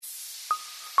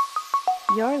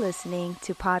You're listening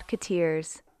to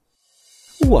Podcateers.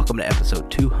 Welcome to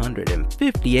episode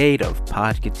 258 of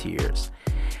Podcateers.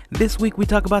 This week we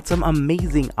talk about some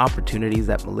amazing opportunities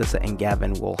that Melissa and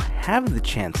Gavin will have the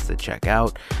chance to check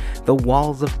out. The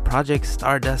walls of Project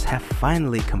Stardust have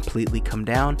finally completely come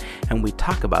down, and we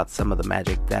talk about some of the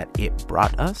magic that it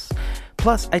brought us.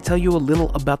 Plus, I tell you a little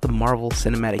about the Marvel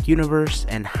Cinematic Universe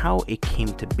and how it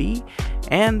came to be,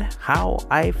 and how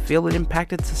I feel it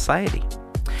impacted society.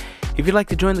 If you'd like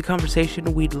to join the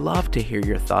conversation, we'd love to hear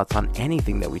your thoughts on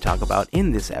anything that we talk about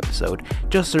in this episode.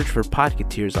 Just search for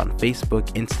Podcateers on Facebook,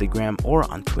 Instagram, or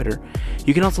on Twitter.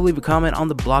 You can also leave a comment on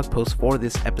the blog post for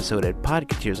this episode at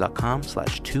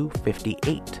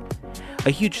podcateers.com/258. A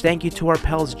huge thank you to our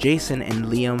pals Jason and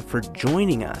Liam for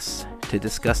joining us to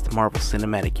discuss the Marvel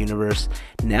Cinematic Universe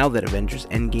now that Avengers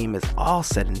Endgame is all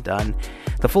said and done.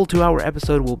 The full 2-hour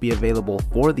episode will be available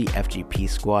for the FGP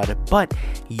squad, but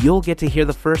you'll get to hear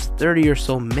the first 30 or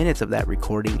so minutes of that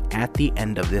recording at the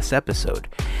end of this episode.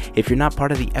 If you're not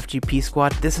part of the FGP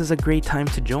squad, this is a great time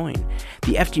to join.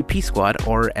 The FGP squad,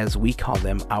 or as we call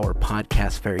them, our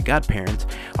podcast fairy godparents,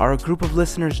 are a group of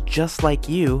listeners just like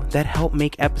you that help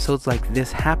make episodes like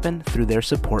this happen through their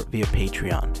support via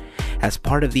Patreon. As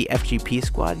part of the FGP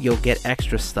squad, you'll get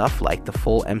extra stuff like the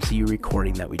full MCU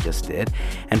recording that we just did,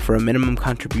 and for a minimum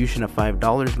contribution of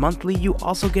 $5 monthly, you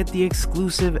also get the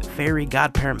exclusive Fairy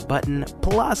Godparent button,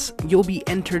 plus you'll be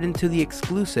entered into the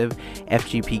exclusive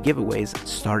FGP giveaways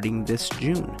starting this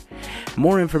June.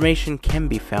 More information can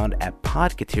be found at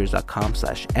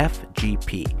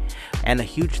podcateers.com/FGP. And a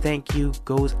huge thank you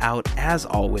goes out, as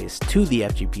always, to the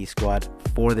FGP squad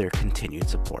for their continued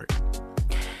support.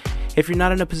 If you're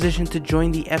not in a position to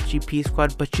join the FGP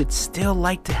squad but you'd still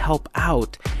like to help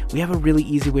out, we have a really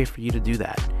easy way for you to do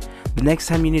that. The next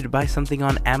time you need to buy something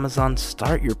on Amazon,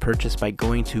 start your purchase by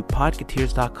going to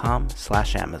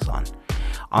podcateers.com/Amazon.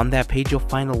 On that page, you'll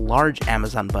find a large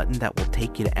Amazon button that will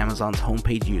take you to Amazon's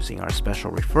homepage using our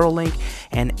special referral link,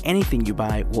 and anything you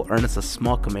buy will earn us a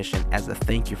small commission as a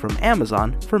thank you from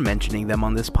Amazon for mentioning them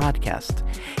on this podcast.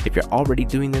 If you're already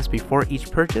doing this before each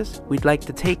purchase, we'd like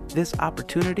to take this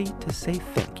opportunity to say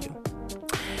thank you.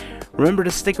 Remember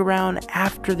to stick around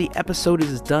after the episode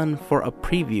is done for a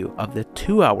preview of the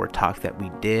 2-hour talk that we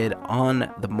did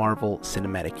on the Marvel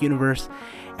Cinematic Universe.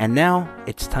 And now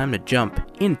it's time to jump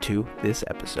into this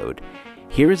episode.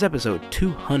 Here is episode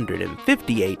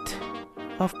 258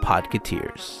 of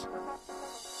Podcateers.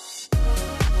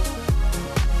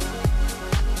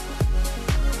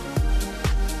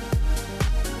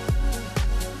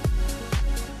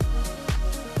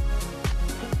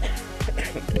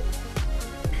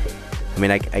 I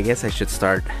mean, I guess I should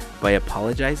start by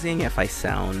apologizing if I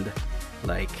sound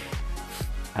like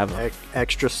I have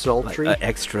extra sultry.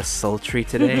 Extra sultry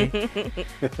today.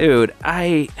 Dude,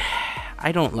 I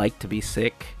don't like to be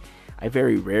sick. I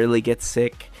very rarely get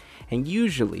sick, and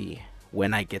usually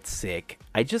when I get sick,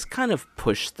 I just kind of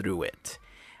push through it.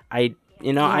 I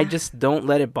just don't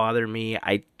let it bother me.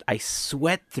 I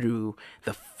sweat through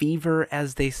the fever,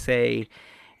 as they say.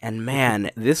 And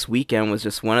man, this weekend was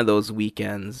just one of those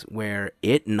weekends where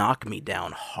it knocked me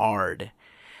down hard.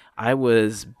 I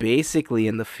was basically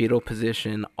in the fetal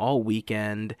position all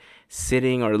weekend,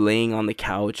 sitting or laying on the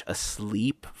couch,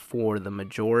 asleep for the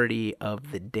majority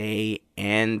of the day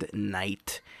and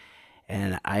night.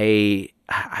 And I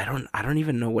don't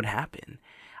even know what happened.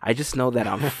 I just know that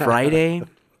on Friday,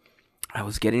 I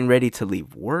was getting ready to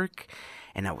leave work.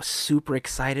 And I was super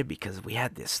excited because we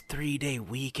had this 3-day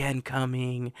weekend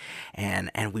coming, and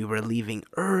we were leaving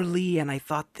early, and I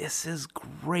thought, this is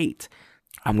great.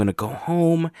 I'm going to go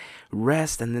home,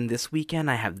 rest, and then this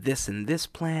weekend I have this and this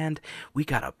planned. We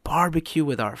got a barbecue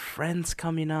with our friends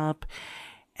coming up.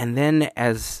 And then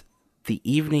as the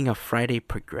evening of Friday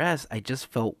progressed, I just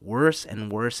felt worse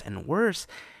and worse and worse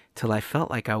till I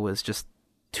felt like I was just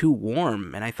too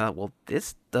warm. And I thought, well,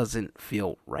 this doesn't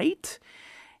feel right.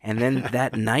 And then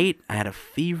that night, I had a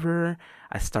fever,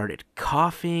 I started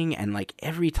coughing, and like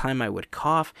every time I would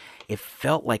cough, it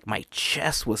felt like my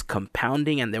chest was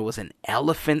compounding and there was an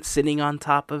elephant sitting on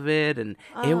top of it, and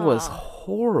it was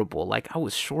horrible. Like I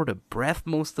was short of breath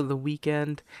most of the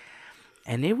weekend,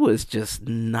 and it was just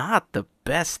not the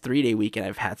best 3-day weekend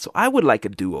I've had. So I would like a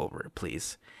do-over,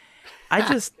 please.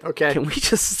 Okay. Can we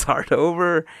just start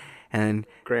over and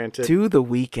do the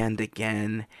weekend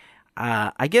again?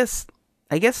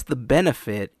 I guess the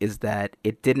benefit is that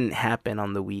it didn't happen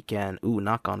on the weekend. Ooh,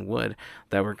 knock on wood,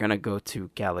 that we're going to go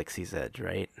to Galaxy's Edge,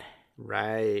 right?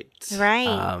 Right.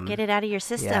 Get it out of your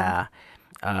system. Yeah.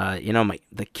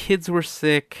 The kids were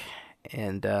sick,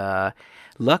 and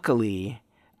luckily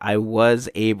I was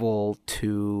able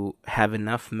to have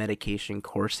enough medication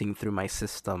coursing through my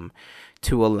system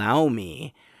to allow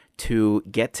me to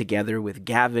get together with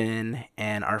Gavin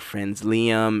and our friends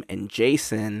Liam and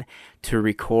Jason to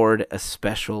record a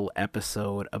special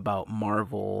episode about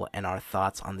Marvel and our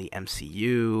thoughts on the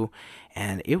MCU.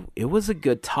 And it was a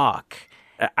good talk.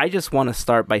 I just want to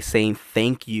start by saying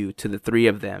thank you to the three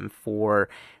of them for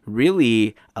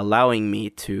really allowing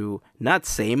me to not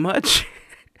say much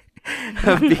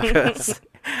because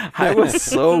I was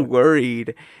so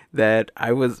worried that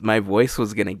my voice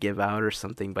was going to give out or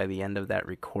something by the end of that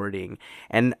recording.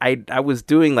 And I was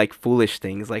doing like foolish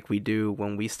things like we do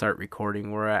when we start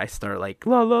recording, where I start like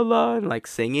la la la and like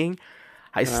singing.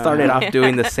 I started off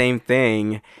doing the same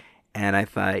thing, and I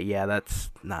thought, yeah,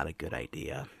 that's not a good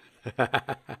idea.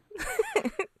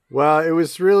 Well, it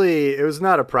was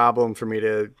not a problem for me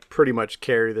to pretty much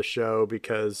carry the show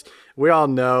because we all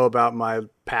know about my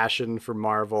passion for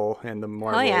Marvel and the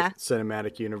Marvel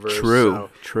Cinematic Universe. True.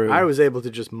 I was able to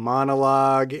just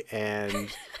monologue and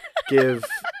give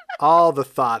all the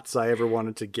thoughts I ever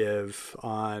wanted to give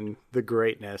on the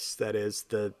greatness that is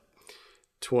the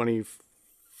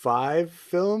 25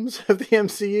 films of the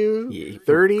MCU?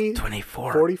 30?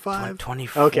 24. 45?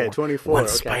 24. Okay, 24. When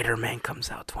okay. Spider-Man comes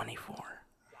out, 24.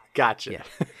 Gotcha. Yeah.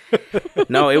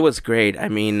 No, it was great. I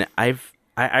mean, I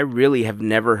really have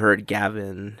never heard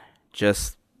Gavin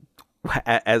just,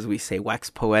 as we say, wax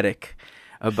poetic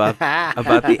about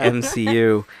the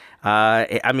MCU.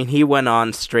 I mean, he went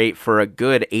on straight for a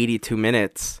good 82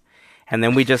 minutes, and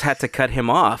then we just had to cut him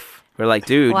off. We're like,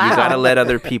 dude, you got to let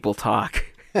other people talk.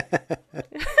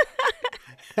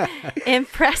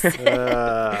 Impressive.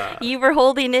 You were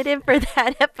holding it in for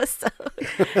that episode.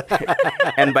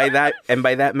 and by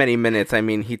that many minutes, I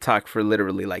mean he talked for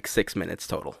literally like 6 minutes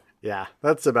total. Yeah,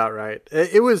 that's about right.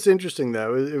 It was interesting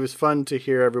though. It was fun to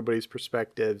hear everybody's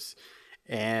perspectives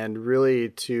and really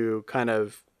to kind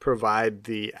of provide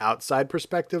the outside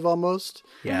perspective almost.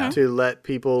 Yeah. To let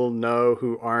people know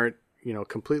who aren't,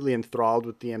 completely enthralled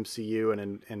with the MCU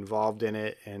and involved in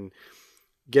it, and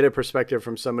get a perspective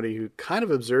from somebody who kind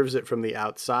of observes it from the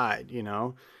outside,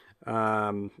 and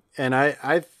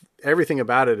I everything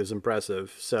about it is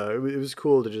impressive. So it was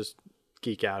cool to just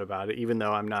geek out about it, even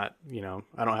though I'm not,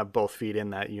 I don't have both feet in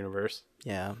that universe.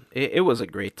 Yeah, it was a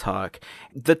great talk.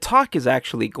 The talk is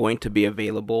actually going to be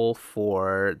available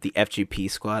for the FGP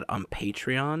squad on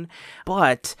Patreon,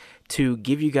 but to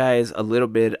give you guys a little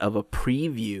bit of a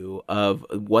preview of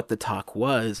what the talk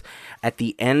was, at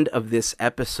the end of this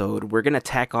episode, we're going to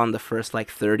tack on the first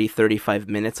like 35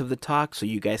 minutes of the talk so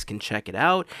you guys can check it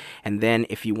out. And then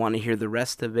if you want to hear the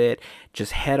rest of it,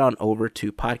 just head on over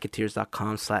to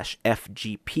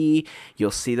podcateers.com/FGP.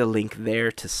 You'll see the link there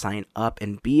to sign up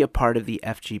and be a part of the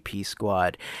FGP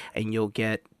squad, and you'll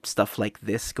get stuff like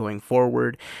this going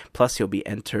forward. Plus, you'll be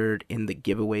entered in the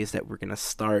giveaways that we're going to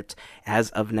start as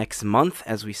of next month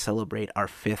as we celebrate our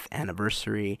 5th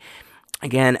anniversary.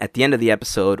 Again, at the end of the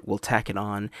episode, we'll tack it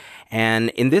on. And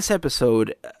in this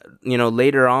episode,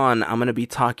 later on, I'm going to be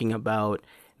talking about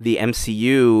the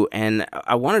MCU, and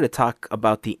I wanted to talk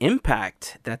about the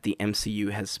impact that the MCU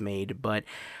has made, but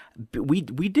we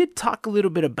did talk a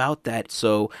little bit about that.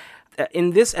 So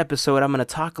in this episode, I'm going to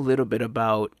talk a little bit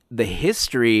about the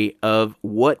history of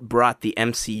what brought the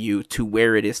MCU to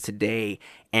where it is today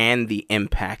and the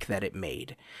impact that it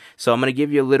made. So I'm going to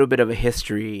give you a little bit of a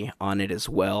history on it as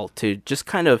well, to just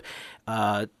kind of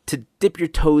to dip your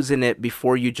toes in it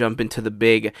before you jump into the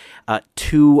big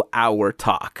 2-hour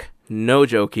talk. No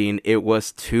joking, it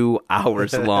was 2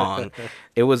 hours long.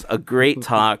 It was a great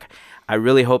talk. I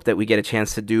really hope that we get a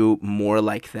chance to do more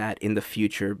like that in the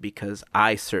future because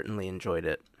I certainly enjoyed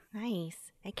it. Nice.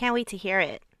 I can't wait to hear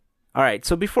it. All right,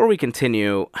 so before we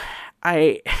continue,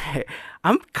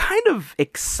 I'm kind of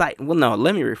excited. Well, no,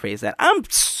 let me rephrase that. I'm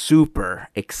super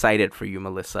excited for you,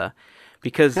 Melissa,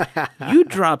 because you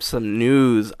dropped some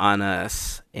news on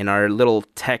us in our little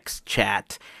text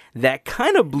chat that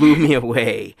kind of blew me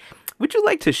away. Would you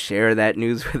like to share that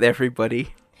news with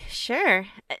everybody? Sure.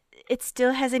 It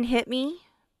still hasn't hit me,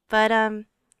 but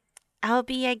I'll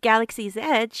be at Galaxy's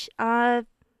Edge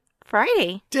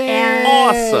Friday. Dang!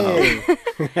 Awesome!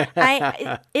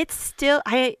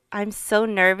 I'm so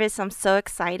nervous. I'm so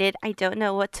excited. I don't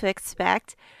know what to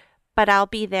expect, but I'll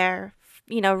be there,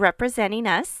 representing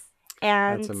us.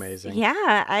 And that's amazing.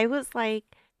 Yeah, I was like,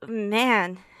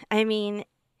 man, I mean,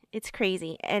 it's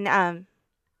crazy. And I'm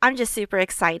just super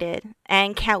excited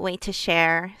and can't wait to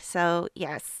share. So,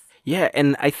 yes. Yeah,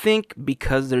 and I think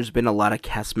because there's been a lot of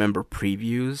cast member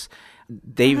previews,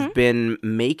 they've been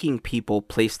making people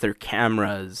place their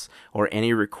cameras or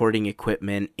any recording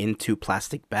equipment into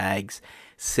plastic bags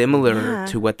similar Yeah.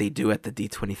 to what they do at the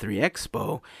D23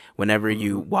 Expo whenever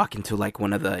you walk into like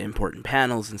one of the important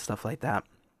panels and stuff like that.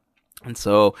 And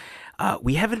so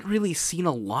we haven't really seen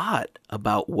a lot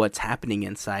about what's happening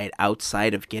inside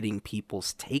outside of getting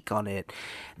people's take on it.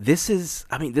 This is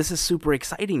super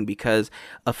exciting because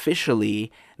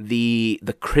officially the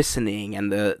christening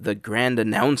and the grand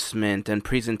announcement and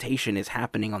presentation is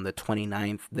happening on the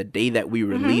 29th, the day that we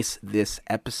release this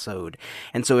episode.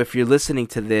 And so if you're listening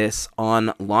to this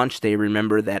on launch day,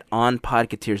 remember that on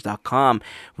podcateers.com,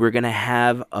 we're going to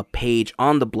have a page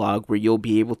on the blog where you'll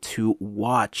be able to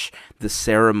watch the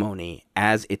ceremony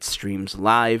as it streams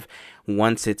live.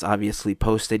 Once it's obviously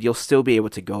posted, you'll still be able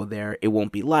to go there. It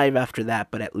won't be live after that,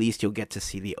 but at least you'll get to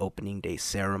see the opening day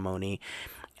ceremony.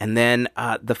 And then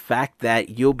the fact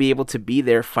that you'll be able to be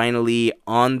there finally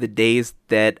on the days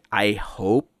that I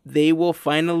hope they will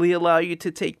finally allow you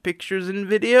to take pictures and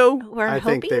video. I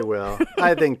think they will.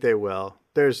 I think they will.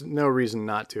 There's no reason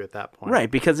not to at that point. Right,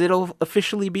 because it'll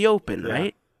officially be open,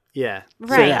 right? Yeah.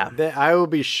 Right. So I will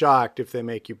be shocked if they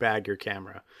make you bag your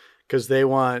camera because they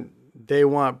want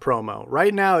promo.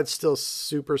 Right now, it's still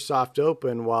super soft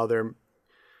open while they're,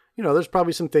 there's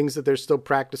probably some things that they're still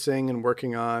practicing and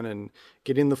working on and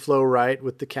getting the flow right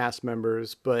with the cast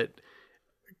members. But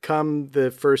come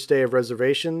the first day of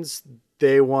reservations,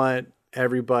 they want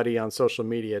everybody on social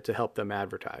media to help them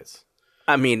advertise.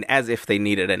 I mean, as if they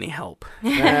needed any help.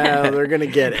 Well, they're going to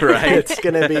get it. Right. It's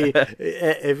going to be,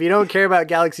 if you don't care about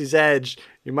Galaxy's Edge,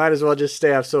 you might as well just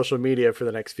stay off social media for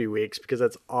the next few weeks because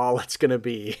that's all it's going to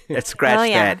be.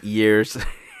 Scratch that, years.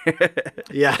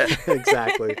 Yeah,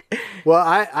 exactly. Well,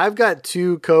 I've got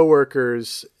two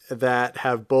coworkers that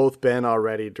have both been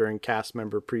already during cast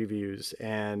member previews,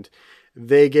 and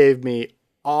they gave me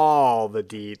all the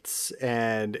deets,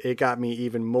 and it got me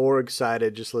even more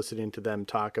excited just listening to them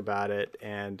talk about it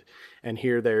and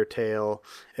hear their tale.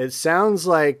 It sounds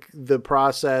like the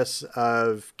process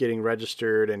of getting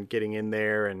registered and getting in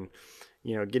there and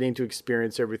getting to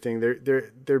experience everything,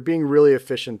 they're being really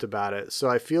efficient about it. So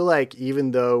I feel like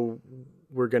even though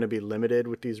we're going to be limited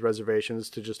with these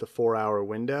reservations to just a 4-hour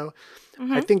window,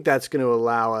 I think that's going to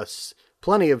allow us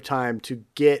plenty of time to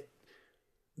get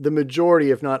the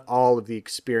majority, if not all, of the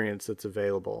experience that's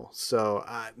available. So,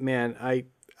 man,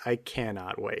 I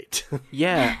cannot wait.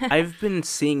 Yeah, I've been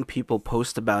seeing people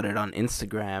post about it on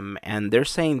Instagram, and they're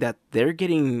saying that they're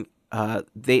getting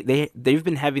they've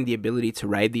been having the ability to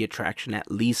ride the attraction at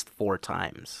least 4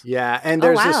 times. Yeah, and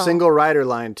there's a wow. single rider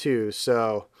line too.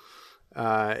 So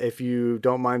if you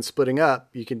don't mind splitting up,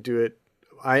 you can do it.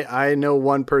 I know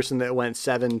one person that went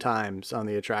 7 times on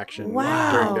the attraction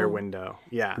during their window.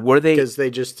 Yeah. Because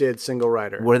they just did single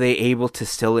rider. Were they able to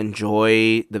still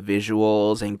enjoy the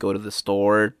visuals and go to the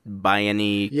store, buy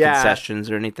any concessions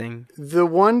or anything? The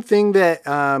one thing that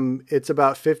it's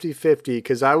about 50-50,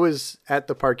 because I was at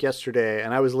the park yesterday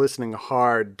and I was listening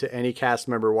hard to any cast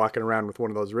member walking around with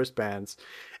one of those wristbands.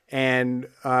 And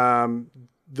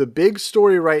the big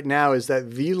story right now is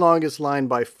that the longest line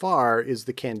by far is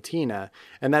the cantina.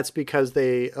 And that's because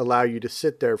they allow you to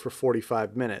sit there for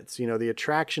 45 minutes. The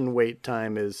attraction wait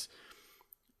time is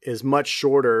much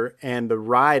shorter and the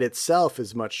ride itself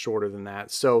is much shorter than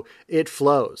that. So it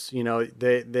flows,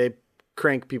 they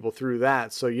crank people through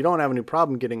that. So you don't have any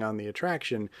problem getting on the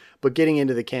attraction, but getting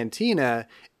into the cantina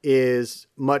is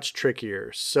much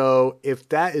trickier. So if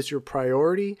that is your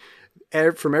priority,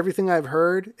 from everything I've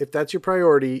heard, if that's your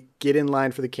priority, get in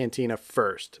line for the cantina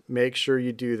first. Make sure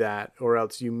you do that or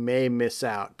else you may miss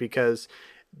out because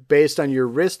based on your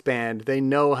wristband, they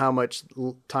know how much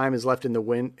time is left in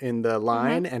the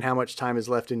line and how much time is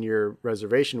left in your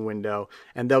reservation window,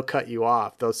 and they'll cut you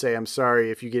off. They'll say, I'm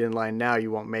sorry, if you get in line now,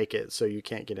 you won't make it, so you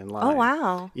can't get in line. Oh,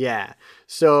 wow. Yeah.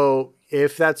 So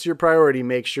if that's your priority,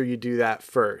 make sure you do that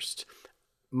first.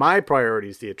 My priority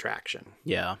is the attraction.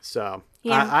 Yeah. So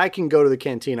Yeah. I can go to the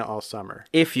cantina all summer.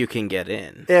 If you can get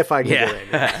in. If I can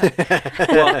get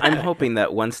in. Well, I'm hoping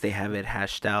that once they have it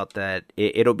hashed out that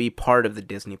it'll be part of the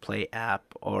Disney Play app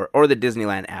or the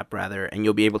Disneyland app rather, and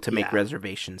you'll be able to make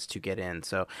reservations to get in.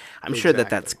 So I'm sure that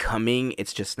that's coming.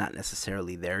 It's just not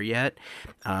necessarily there yet.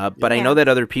 But I know that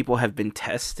other people have been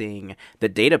testing the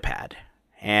data pad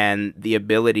and the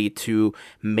ability to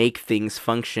make things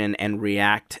function and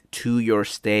react to your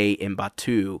stay in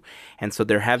Batuu. And so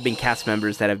there have been cast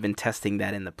members that have been testing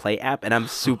that in the Play app, and I'm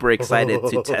super excited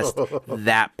to test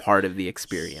that part of the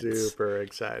experience. Super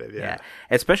excited, yeah.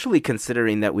 Especially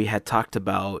considering that we had talked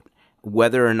about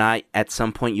whether or not at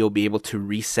some point you'll be able to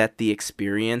reset the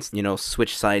experience,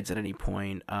 switch sides at any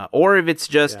point, or if it's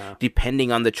just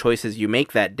depending on the choices you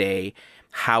make that day,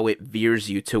 how it veers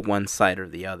you to one side or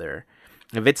the other.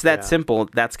 If it's that Yeah. simple,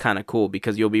 that's kind of cool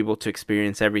because you'll be able to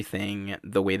experience everything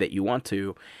the way that you want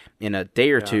to in a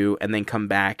day or Yeah. two, and then come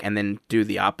back and then do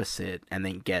the opposite and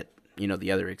then get,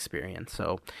 the other experience.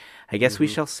 So I guess we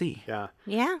shall see. Yeah.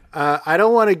 Yeah. I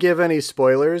don't want to give any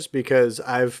spoilers because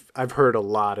I've heard a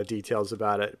lot of details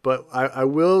about it, but I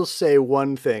will say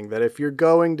one thing, that if you're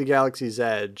going to Galaxy's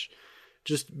Edge,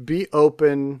 just be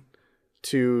open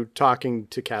to talking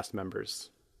to cast members.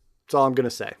 That's all I'm going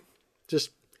to say. Just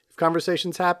if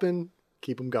conversations happen,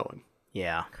 keep them going.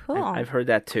 Yeah. Cool. I've heard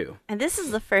that too. And this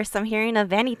is the first I'm hearing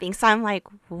of anything, so I'm like,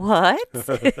 what?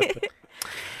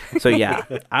 So yeah,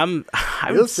 I'm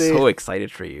You'll see. so excited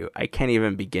for you. I can't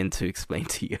even begin to explain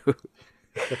to you.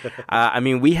 I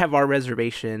mean, we have our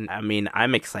reservation. I mean,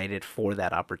 I'm excited for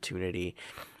that opportunity.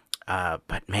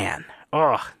 But man,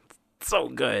 so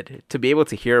good to be able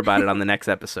to hear about it on the next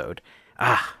episode.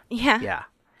 Yeah. Yeah,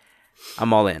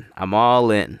 I'm all in. I'm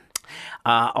all in.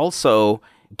 Also,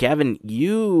 Gavin,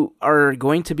 you are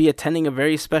going to be attending a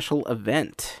very special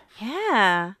event.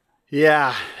 Yeah.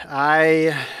 Yeah,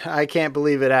 I can't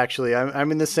believe it. Actually, I'm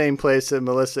in the same place that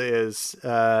Melissa is.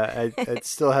 It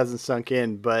still hasn't sunk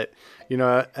in, but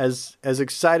as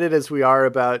excited as we are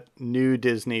about new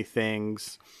Disney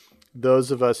things,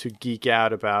 those of us who geek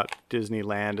out about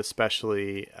Disneyland,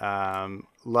 especially,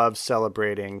 love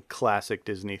celebrating classic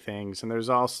Disney things. And there's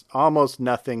almost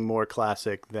nothing more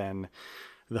classic than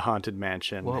the Haunted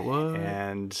Mansion. What?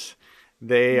 And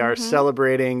they are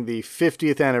celebrating the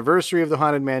 50th anniversary of the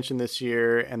Haunted Mansion this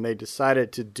year, and they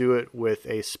decided to do it with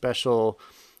a special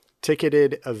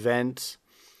ticketed event.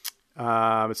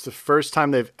 It's the first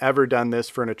time they've ever done this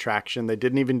for an attraction. They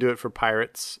didn't even do it for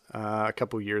Pirates a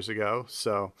couple years ago,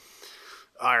 so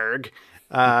arg.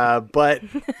 But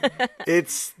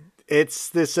it's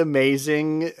this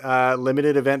amazing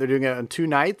limited event. They're doing it on 2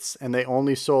 nights, and they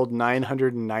only sold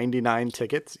 999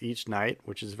 tickets each night,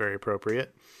 which is very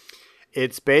appropriate.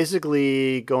 It's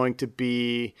basically going to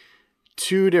be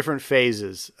 2 different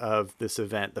phases of this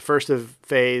event. The first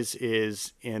phase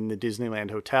is in the Disneyland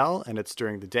Hotel, and it's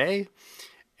during the day,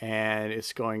 and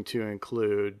it's going to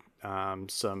include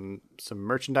some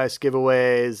merchandise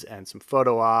giveaways and some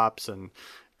photo ops and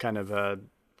kind of a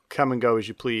come and go as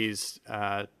you please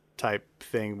type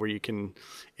thing where you can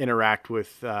interact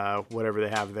with whatever they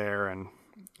have there, and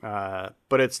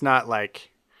but it's not like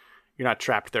you're not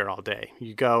trapped there all day.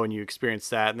 You go and you experience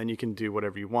that, and then you can do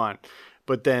whatever you want.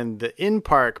 But then the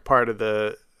in-park part of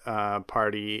the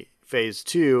party, phase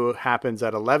 2, happens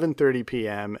at 11:30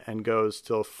 p.m. and goes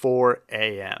till 4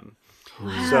 a.m.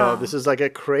 Wow. So this is like a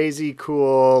crazy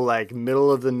cool, like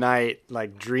middle of the night,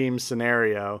 like dream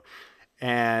scenario.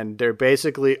 And they're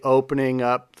basically opening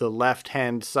up the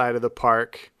left-hand side of the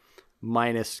park,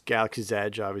 minus Galaxy's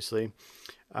Edge, obviously.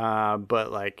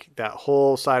 But like that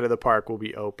whole side of the park will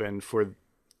be open for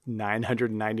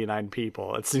 999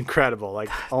 people. It's incredible. Like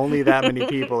only that many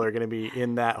people are going to be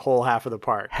in that whole half of the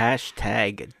park.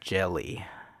 #jelly.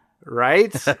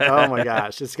 Right? Oh my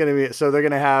gosh. It's going to be, so they're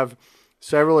going to have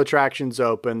several attractions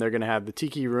open. They're going to have the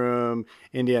Tiki Room,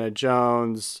 Indiana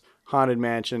Jones, Haunted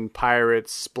Mansion,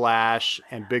 Pirates, Splash,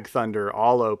 and Big Thunder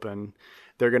all open.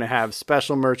 They're going to have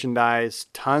special merchandise,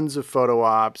 tons of photo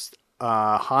ops.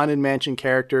 Haunted Mansion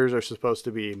characters are supposed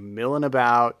to be milling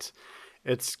about.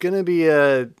 It's going to be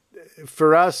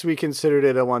for us, we considered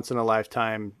it a once in a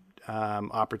lifetime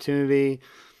opportunity.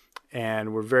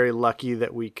 And we're very lucky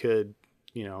that we could,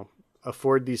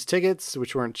 afford these tickets,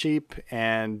 which weren't cheap,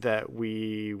 and that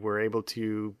we were able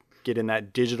to get in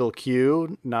that digital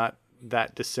queue, not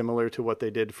that dissimilar to what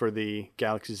they did for the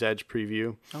Galaxy's Edge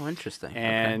preview. Oh, interesting.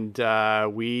 And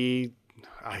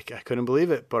I couldn't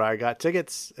believe it, but I got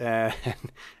tickets, and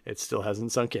it still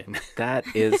hasn't sunk in. That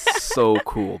is so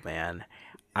cool, man.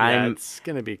 It's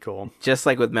going to be cool. Just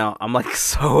like with Mel, I'm like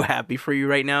so happy for you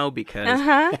right now because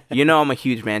I'm a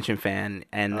huge Mansion fan,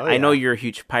 and I know you're a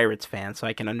huge Pirates fan, so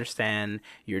I can understand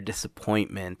your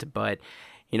disappointment, but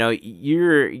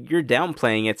you're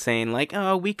downplaying it, saying like,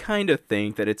 oh, we kind of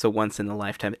think that it's a once in a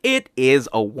lifetime. It is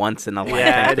a once in a lifetime.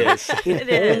 Yeah, it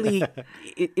is.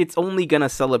 It's only gonna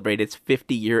celebrate its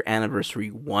 50-year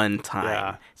anniversary one time.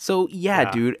 Yeah. So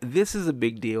dude, this is a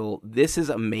big deal. This is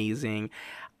amazing.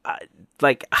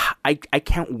 I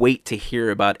can't wait to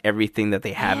hear about everything that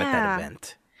they have at that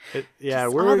event.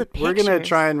 We're gonna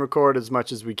try and record as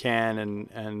much as we can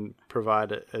and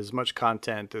provide as much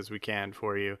content as we can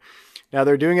for you. Now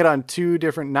they're doing it on 2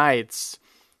 different nights,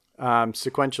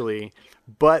 sequentially,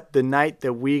 but the night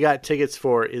that we got tickets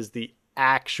for is the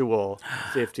actual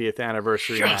 50th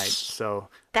anniversary night. So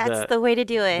that's the way to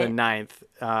do it. The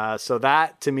 9th. So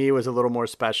that to me was a little more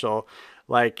special.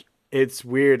 Like it's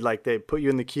weird. Like they put you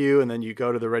in the queue and then you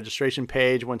go to the registration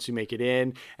page once you make it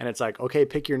in, and it's like, okay,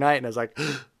 pick your night. And I was like,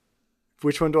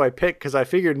 which one do I pick? Because I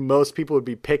figured most people would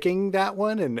be picking that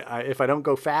one, and if I don't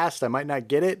go fast, I might not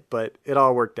get it. But it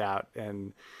all worked out,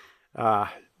 and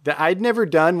I'd never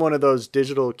done one of those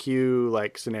digital queue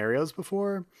like scenarios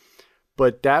before,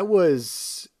 but that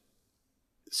was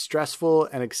stressful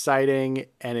and exciting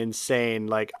and insane.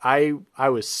 Like I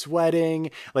was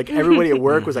sweating. Like everybody at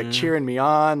work was like cheering me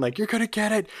on. Like, you're gonna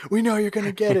get it. We know you're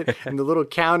gonna get it. And the little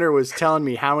counter was telling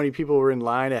me how many people were in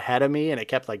line ahead of me, and it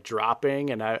kept like dropping.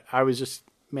 And I was just,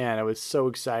 man, I was so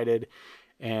excited.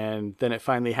 And then it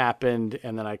finally happened,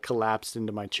 and then I collapsed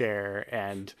into my chair,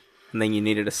 and then you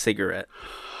needed a cigarette.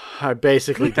 I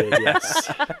basically did.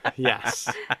 Yes. Yes.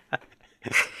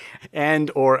 And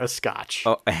or a scotch.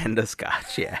 Oh, and a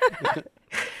scotch, yeah.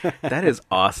 That is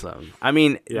awesome. I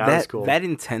mean, that's cool. That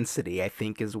intensity, I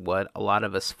think, is what a lot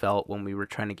of us felt when we were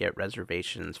trying to get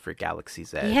reservations for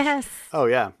Galaxy's Edge. Yes. Oh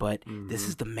yeah. But this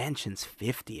is the mansion's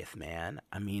 50th, man.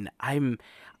 I mean,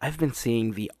 I've been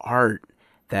seeing the art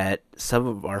that some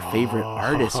of our favorite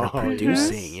artists are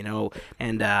producing, you know,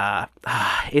 and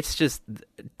it's just,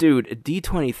 dude,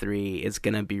 D23 is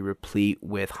gonna be replete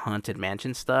with Haunted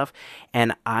Mansion stuff,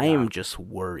 and I am just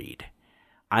worried.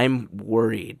 I'm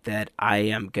worried that I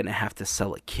am gonna have to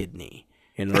sell a kidney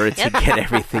in order to get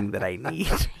everything that I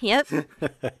need. Yep.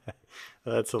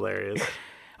 That's hilarious.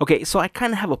 Okay, so I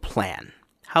kind of have a plan.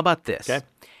 How about this? Okay.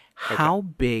 How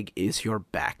big is your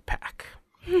backpack?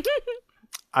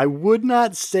 I would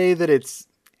not say that it's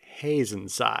Hazen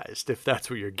sized, if that's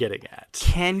what you're getting at.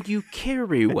 Can you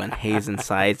carry one Hazen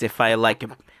size if I like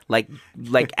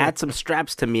add some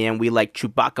straps to me and we like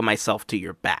Chewbacca myself to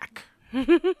your back?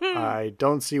 I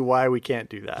don't see why we can't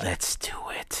do that. Let's do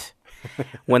it.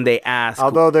 When they ask,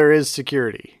 Although there is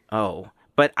security. oh,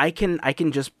 but I can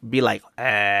just be like,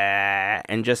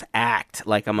 and just act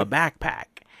like I'm a backpack.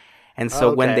 And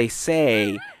so when Okay. they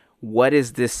say, what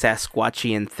is this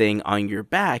Sasquatchian thing on your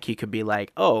back? You could be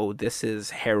like, oh, this is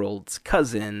Harold's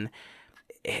cousin,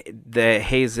 the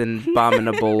Hazen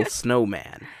Abominable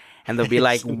Snowman. And they'll be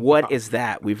like, what is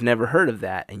that? We've never heard of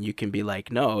that. And you can be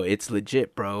like, no, it's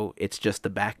legit, bro. It's just a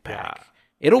backpack. Yeah.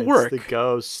 It'll work.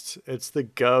 It's the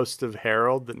ghost of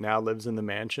Harold that now lives in the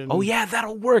mansion. Oh, yeah,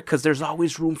 that'll work because there's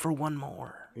always room for one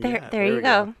more. Yeah, There you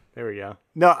go. There we go.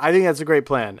 No, I think that's a great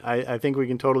plan. I think we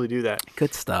can totally do that.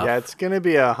 Good stuff. Yeah, it's going to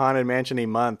be a Haunted Mansion-y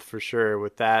month for sure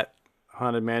with that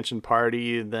Haunted Mansion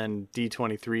party. Then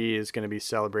D23 is going to be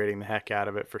celebrating the heck out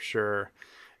of it for sure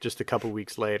just a couple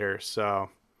weeks later. So,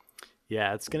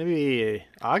 yeah, it's going to be...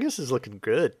 August is looking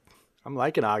good. I'm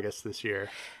liking August this year.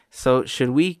 So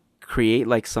should we create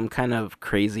like some kind of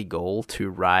crazy goal to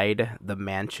ride the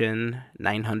mansion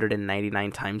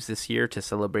 999 times this year to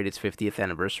celebrate its 50th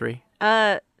anniversary?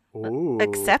 Ooh.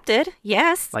 Accepted.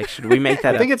 Yes. Like, should we make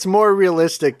that I think it's more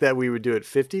realistic that we would do it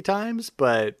 50 times,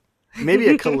 but maybe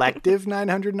a collective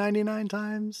 999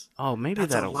 times. Oh, maybe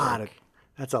That's that'll a lot work.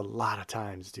 That's a lot of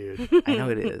times, dude. I know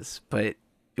it is, but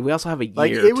we also have a year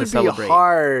Like it to would be celebrate.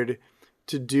 hard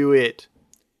to do it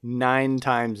 9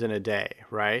 times in a day,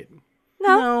 right?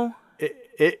 No,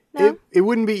 It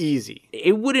wouldn't be easy.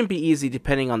 it wouldn't be easy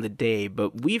depending on the day,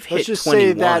 but we've hit Let's just 21.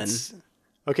 say that's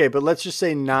okay, but let's just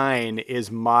say 9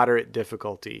 is moderate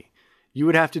difficulty. You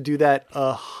would have to do that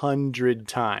 100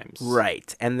 times.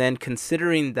 Right. And then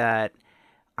considering that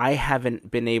I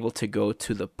haven't been able to go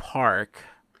to the park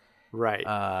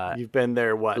Right. You've been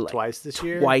there twice this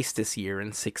year? Twice this year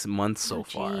in 6 months so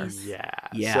far. jeez. Yeah.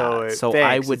 Yeah, so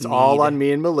thanks. I would it's all need- on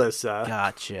me and Melissa.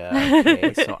 Gotcha.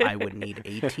 Okay, so I would need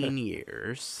 18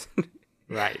 years.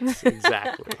 Right.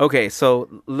 Exactly. Okay,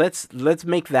 so let's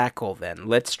make that goal then.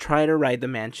 Let's try to ride the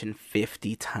mansion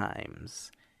 50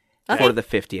 times for the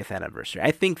 50th anniversary.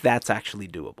 I think that's actually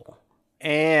doable.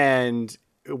 And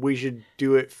we should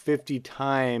do it 50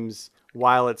 times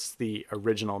while it's the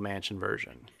original mansion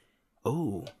version.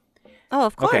 Oh. Oh,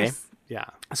 of course. Okay. Yeah.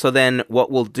 So then what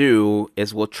we'll do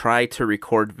is we'll try to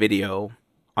record video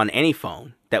on any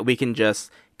phone that we can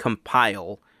just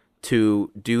compile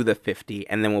to do the 50,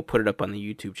 and then we'll put it up on the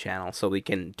YouTube channel so we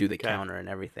can do the counter and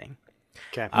everything.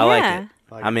 Okay. I like Yeah. it.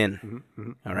 I'm in.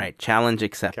 All right, challenge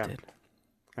accepted.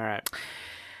 All right.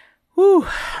 Whew,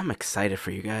 I'm excited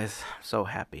for you guys. I'm so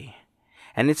happy.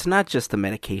 And it's not just the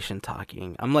medication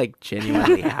talking. I'm like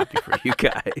genuinely happy for you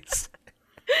guys.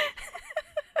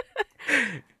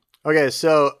 Okay,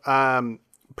 so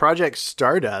Project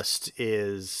Stardust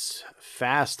is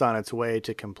fast on its way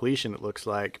to completion, it looks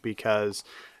like, because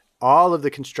all of the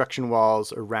construction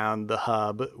walls around the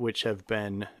hub, which have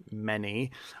been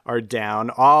many, are down.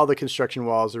 All the construction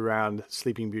walls around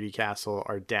Sleeping Beauty Castle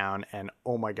are down. And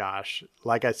oh my gosh,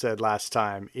 like I said last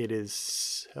time, it is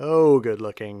so good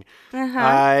looking.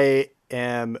 I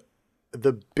am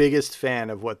the biggest fan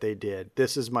of what they did.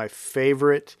 This is my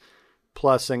favorite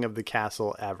plussing of the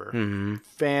castle ever.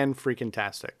 Fan freaking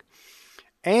tastic.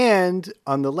 And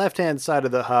on the left-hand side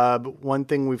of the hub, one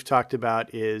thing we've talked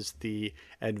about is the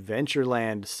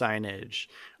Adventureland signage.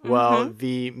 Well,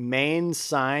 the main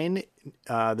sign,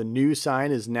 the new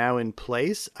sign, is now in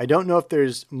place. I don't know if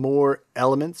there's more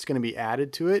elements going to be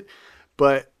added to it,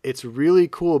 but it's really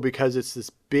cool because it's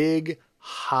this big,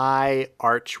 high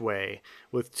archway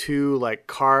with two like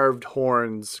carved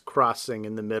horns crossing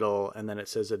in the middle, and then it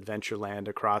says Adventureland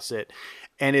across it.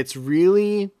 And it's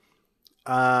really...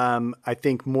 I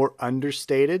think more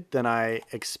understated than I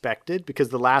expected, because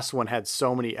the last one had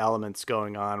so many elements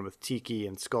going on with tiki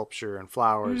and sculpture and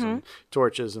flowers and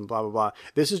torches and blah, blah, blah.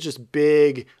 This is just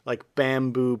big, like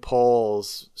bamboo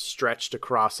poles stretched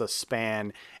across a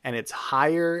span, and it's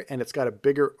higher and it's got a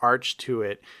bigger arch to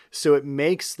it. So it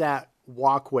makes that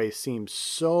walkway seem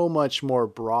so much more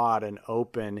broad and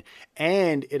open,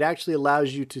 and it actually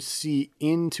allows you to see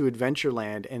into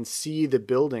Adventureland and see the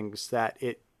buildings that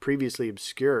it previously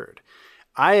obscured.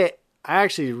 I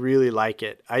actually really like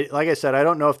it. Like I said, I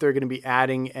don't know if they're going to be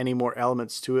adding any more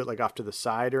elements to it, like off to the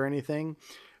side or anything,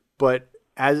 but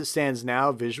as it stands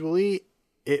now, visually,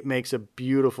 it makes a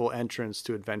beautiful entrance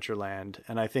to Adventureland,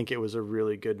 and I think it was a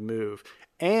really good move.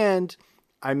 And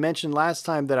I mentioned last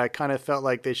time that I kind of felt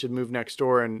like they should move next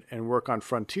door and work on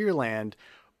Frontierland,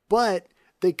 but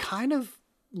they kind of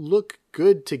look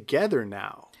good together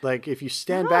now. Like if you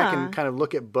stand back and kind of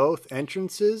look at both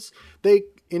entrances, they,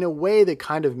 in a way, they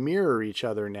kind of mirror each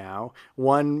other now.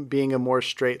 One being a more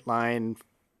straight line,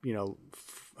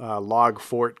 log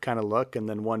fort kind of look, and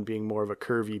then one being more of a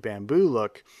curvy bamboo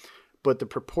look. But the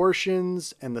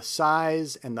proportions and the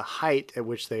size and the height at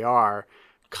which they are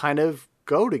kind of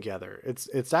go together.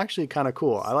 It's actually kind of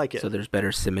cool. I like it. So there's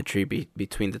better symmetry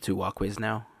between the two walkways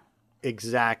now?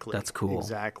 Exactly. That's cool.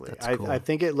 Exactly. That's cool. I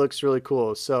think it looks really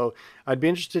cool. So I'd be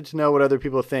interested to know what other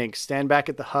people think. Stand back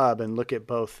at the hub and look at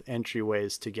both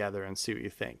entryways together and see what you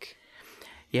think.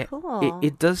 Yeah, Cool.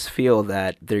 it does feel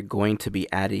that they're going to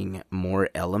be adding more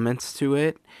elements to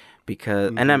it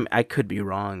because, and I could be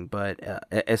wrong, but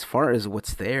as far as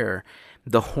what's there,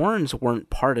 the horns weren't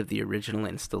part of the original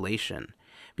installation.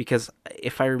 Because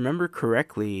if I remember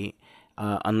correctly,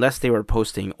 unless they were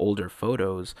posting older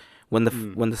photos, when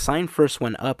the sign first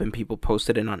went up and people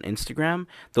posted it on Instagram,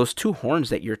 those two horns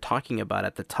that you're talking about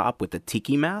at the top with the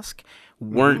tiki mask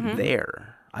weren't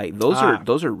there.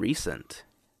 Those are recent.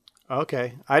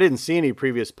 Okay. I didn't see any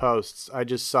previous posts. I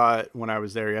just saw it when I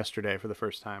was there yesterday for the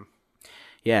first time.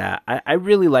 Yeah, I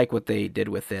really like what they did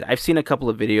with it. I've seen a couple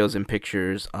of videos and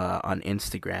pictures on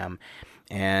Instagram,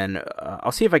 and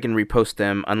I'll see if I can repost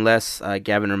them unless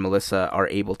Gavin or Melissa are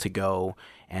able to go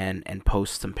and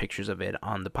post some pictures of it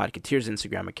on the Podcateers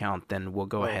Instagram account. Then we'll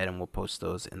go ahead and we'll post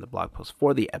those in the blog post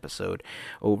for the episode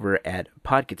over at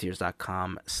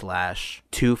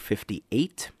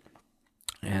podcateers.com/258.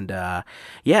 And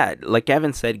yeah, like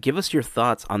Gavin said, give us your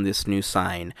thoughts on this new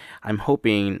sign. I'm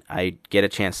hoping I get a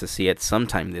chance to see it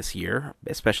sometime this year,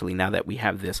 especially now that we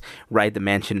have this Ride the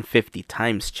Mansion 50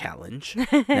 times challenge.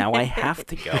 Now I have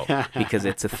to go because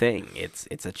it's a thing.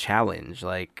 It's a challenge.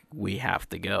 Like, we have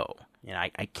to go.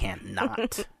 I can't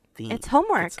not. It's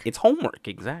homework. It's homework,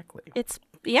 exactly.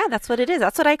 Yeah, that's what it is.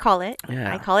 That's what I call it.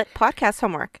 Yeah. I call it podcast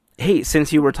homework. Hey,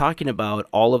 since you were talking about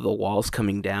all of the walls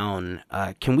coming down,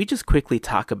 can we just quickly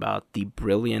talk about the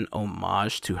brilliant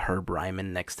homage to Herb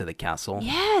Ryman next to the castle?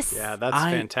 Yes. Yeah, that's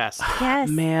fantastic. Yes.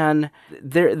 Man,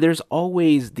 there's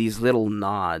always these little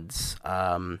nods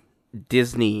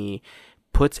Disney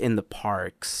puts in the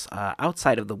parks,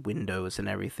 outside of the windows and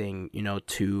everything,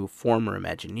 to former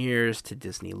Imagineers, to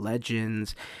Disney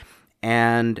legends,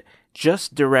 and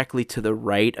just directly to the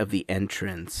right of the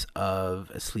entrance of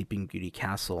a Sleeping Beauty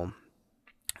Castle,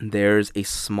 there's a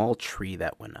small tree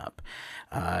that went up.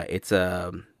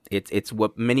 It's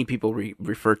what many people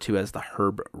refer to as the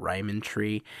Herb Ryman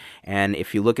tree, and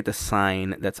if you look at the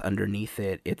sign that's underneath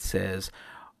it, it says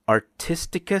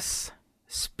Artisticus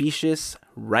Specious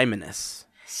Rymanus.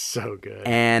 So good.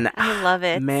 And I love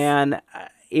it. Man,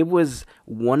 it was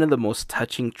one of the most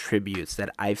touching tributes that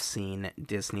I've seen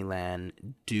Disneyland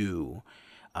do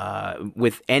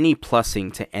with any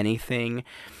plussing to anything.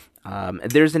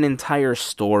 There's an entire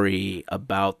story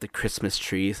about the Christmas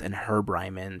trees and Herb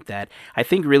Ryman that I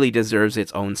think really deserves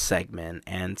its own segment.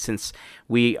 And since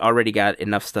we already got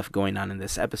enough stuff going on in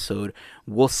this episode,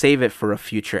 we'll save it for a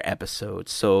future episode.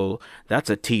 So that's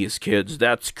a tease, kids.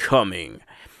 That's coming.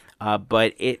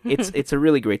 But it's a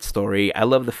really great story. I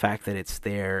love the fact that it's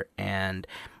there, and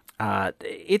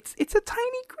it's a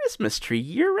tiny Christmas tree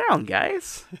year round,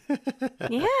 guys.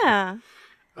 Yeah.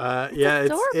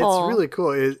 It's really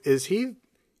cool. Is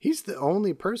he's the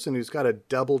only person who's got a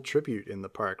double tribute in the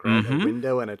park, right? A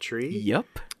window and a tree. Yep.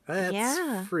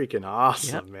 That's freaking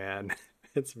awesome, man.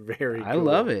 It's very cool. I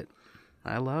love it.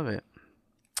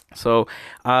 So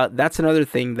that's another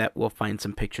thing that we'll find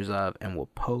some pictures of and we'll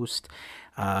post.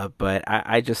 But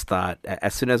I just thought,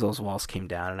 as soon as those walls came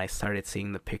down and I started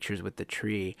seeing the pictures with the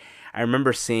tree, I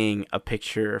remember seeing a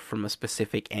picture from a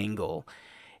specific angle.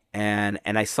 And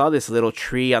I saw this little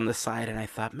tree on the side, and I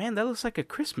thought, man, that looks like a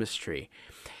Christmas tree.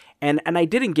 And I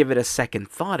didn't give it a second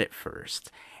thought at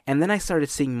first. And then I started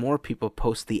seeing more people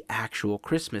post the actual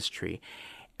Christmas tree.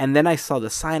 And then I saw the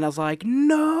sign. I was like,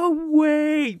 no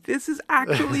way, this is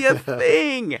actually a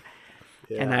thing.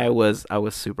 Yeah. And I was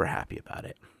super happy about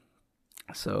it.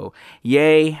 So,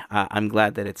 yay, I'm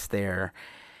glad that it's there.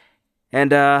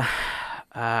 And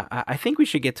I think we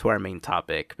should get to our main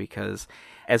topic, because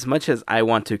as much as I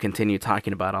want to continue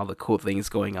talking about all the cool things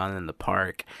going on in the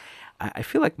park, I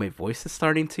feel like my voice is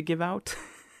starting to give out.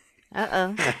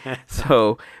 Uh-oh.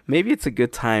 So maybe it's a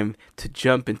good time to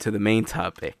jump into the main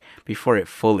topic before it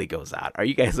fully goes out. Are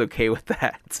you guys okay with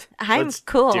that? Let's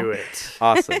cool. Do it.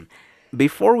 Awesome.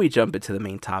 Before we jump into the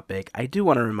main topic, I do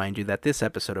want to remind you that this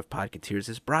episode of Podcateers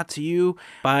is brought to you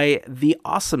by the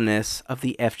awesomeness of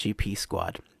the FGP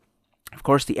Squad. Of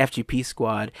course, the FGP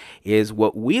Squad is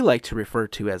what we like to refer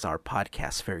to as our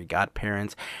podcast fairy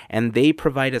godparents, and they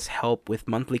provide us help with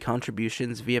monthly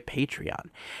contributions via Patreon.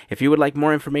 If you would like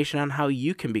more information on how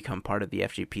you can become part of the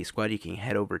FGP Squad, you can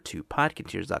head over to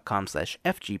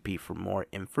podcateers.com/FGP for more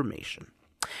information.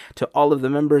 To all of the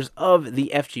members of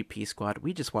the FGP Squad,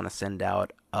 we just want to send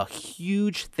out a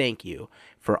huge thank you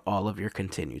for all of your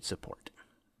continued support.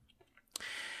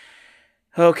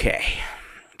 Okay,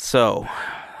 so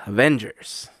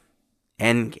Avengers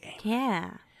Endgame.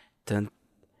 Yeah. In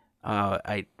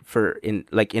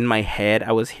my head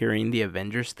I was hearing the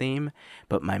Avengers theme,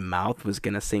 but my mouth was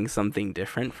gonna sing something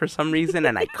different for some reason,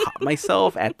 and I caught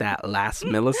myself at that last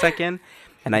millisecond,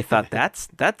 and I thought that's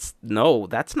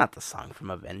not the song from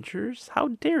Avengers. How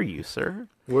dare you, sir?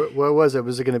 What was it?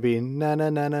 Was it gonna be na na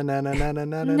na na na na na na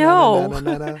na No. na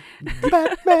na na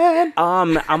Batman?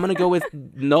 I'm gonna go with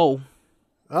no.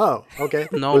 Oh, okay.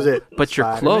 No, was it? but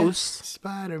you're close.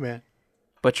 Spider-Man.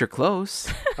 But you're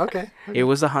close. Okay. It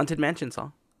was a Haunted Mansion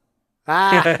song.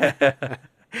 Ah. I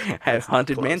have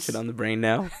Haunted close. Mansion on the brain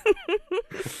now.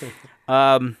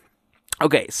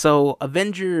 Okay, so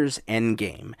Avengers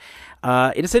Endgame.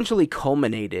 It essentially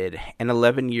culminated an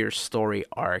 11-year story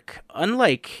arc,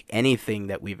 unlike anything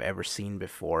that we've ever seen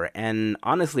before, and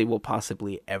honestly will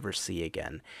possibly ever see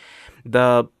again.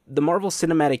 The Marvel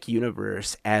Cinematic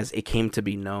Universe, as it came to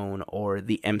be known, or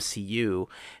the MCU,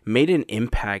 made an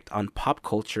impact on pop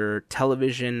culture,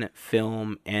 television,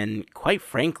 film, and quite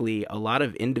frankly, a lot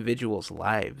of individuals'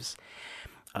 lives.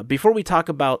 Before we talk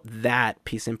about that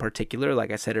piece in particular,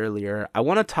 like I said earlier, I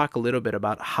want to talk a little bit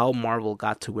about how Marvel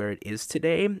got to where it is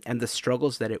today and the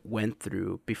struggles that it went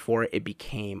through before it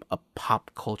became a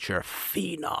pop culture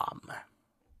phenom.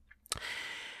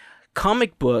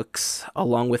 Comic books,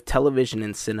 along with television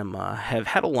and cinema, have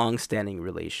had a long-standing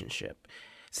relationship.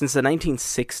 Since the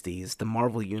 1960s, the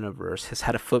Marvel Universe has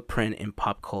had a footprint in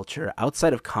pop culture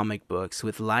outside of comic books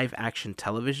with live-action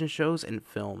television shows and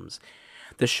films.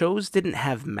 The shows didn't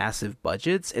have massive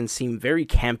budgets and seemed very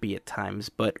campy at times,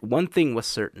 but one thing was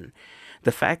certain: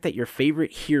 the fact that your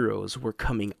favorite heroes were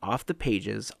coming off the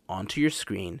pages onto your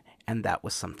screen, and that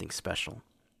was something special.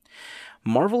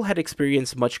 Marvel had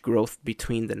experienced much growth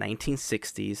between the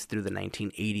 1960s through the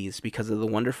 1980s because of the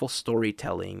wonderful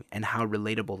storytelling and how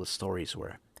relatable the stories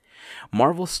were.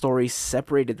 Marvel stories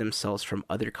separated themselves from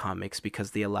other comics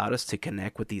because they allowed us to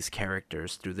connect with these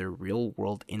characters through their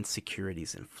real-world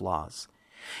insecurities and flaws.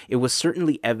 It was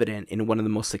certainly evident in one of the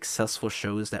most successful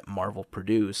shows that Marvel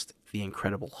produced, The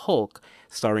Incredible Hulk,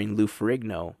 starring Lou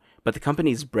Ferrigno, but the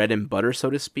company's bread and butter, so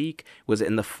to speak, was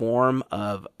in the form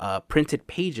of printed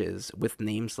pages with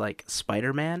names like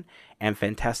Spider-Man and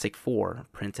Fantastic Four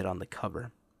printed on the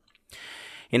cover.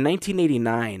 In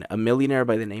 1989, a millionaire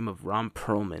by the name of Ron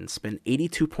Perlman spent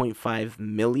 $82.5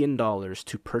 million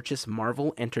to purchase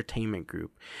Marvel Entertainment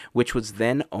Group, which was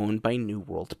then owned by New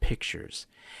World Pictures.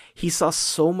 He saw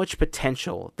so much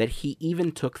potential that he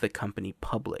even took the company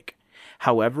public.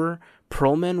 However,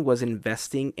 Perlman was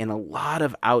investing in a lot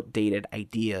of outdated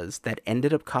ideas that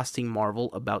ended up costing Marvel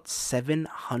about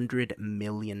 $700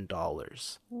 million.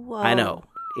 Whoa. I know.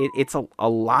 It's a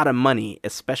lot of money,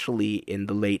 especially in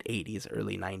the late 80s,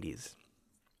 early 90s.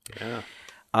 Yeah.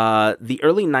 The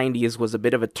early 90s was a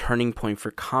bit of a turning point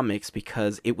for comics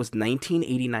because it was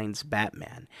 1989's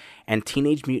Batman and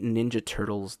Teenage Mutant Ninja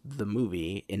Turtles, the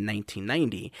movie, in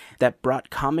 1990 that brought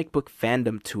comic book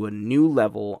fandom to a new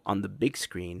level on the big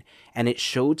screen, and it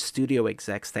showed studio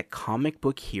execs that comic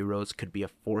book heroes could be a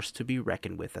force to be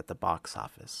reckoned with at the box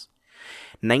office.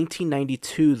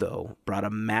 1992, though, brought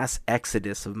a mass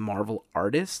exodus of Marvel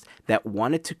artists that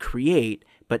wanted to create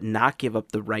but not give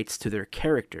up the rights to their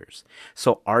characters.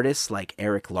 So artists like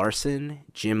Eric Larson,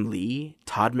 Jim Lee,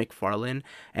 Todd McFarlane,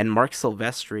 and Mark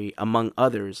Silvestri, among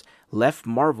others, left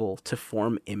Marvel to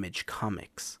form Image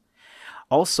Comics.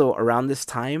 Also, around this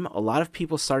time, a lot of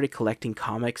people started collecting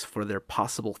comics for their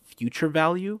possible future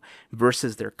value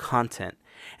versus their content.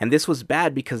 And this was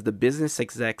bad because the business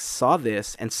execs saw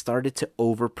this and started to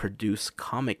overproduce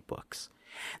comic books.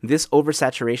 This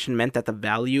oversaturation meant that the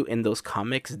value in those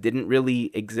comics didn't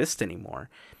really exist anymore.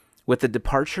 With the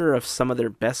departure of some of their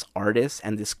best artists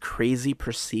and this crazy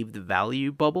perceived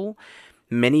value bubble,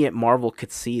 many at Marvel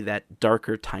could see that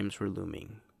darker times were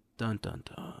looming. Dun dun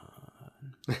dun.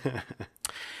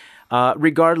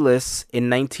 Regardless, in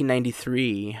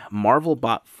 1993, Marvel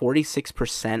bought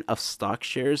 46% of stock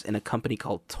shares in a company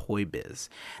called Toy Biz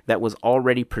that was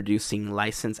already producing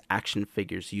licensed action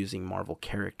figures using Marvel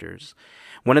characters.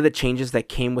 One of the changes that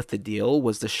came with the deal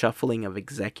was the shuffling of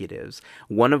executives,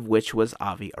 one of which was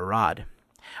Avi Arad.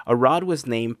 Arad was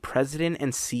named president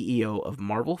and CEO of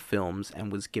Marvel Films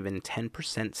and was given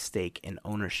 10% stake in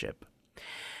ownership.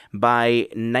 By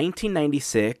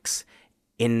 1996,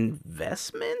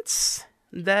 investments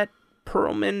that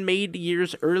Perlman made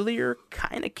years earlier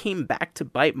kind of came back to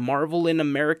bite Marvel in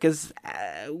America's,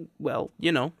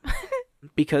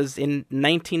 because in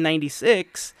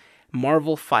 1996,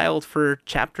 Marvel filed for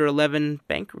Chapter 11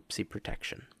 bankruptcy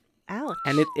protection. Ouch.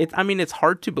 And it's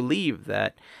hard to believe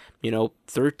that,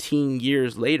 13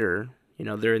 years later,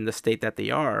 they're in the state that they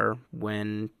are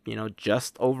when,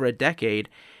 just over a decade,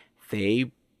 they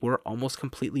were almost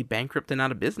completely bankrupt and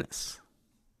out of business.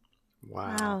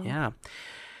 Wow. Yeah.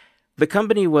 The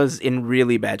company was in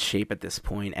really bad shape at this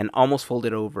point and almost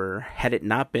folded over had it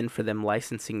not been for them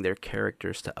licensing their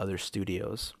characters to other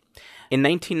studios. In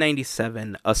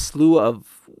 1997, a slew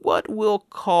of what we'll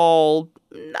call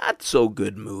not so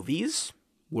good movies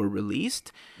were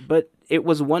released, but it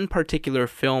was one particular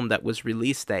film that was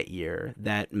released that year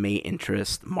that may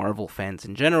interest Marvel fans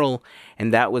in general,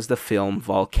 and that was the film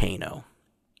Volcano.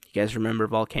 You guys remember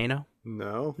Volcano?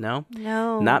 No. No?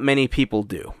 No. Not many people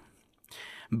do.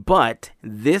 But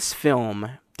this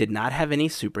film did not have any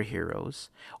superheroes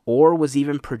or was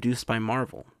even produced by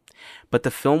Marvel. But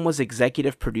the film was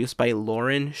executive produced by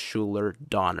Lauren Schuler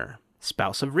Donner,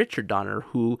 spouse of Richard Donner,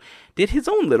 who did his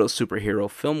own little superhero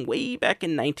film way back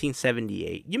in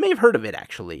 1978. You may have heard of it,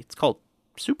 actually. It's called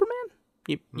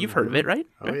Superman? You've heard of it, right?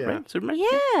 Oh, yeah. Right? Superman?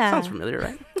 Yeah. Sounds familiar,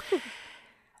 right?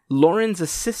 Lauren's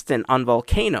assistant on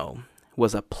Volcano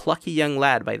was a plucky young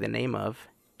lad by the name of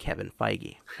Kevin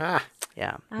Feige. Ha.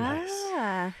 Yeah. Nice.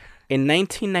 Ah. In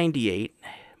 1998,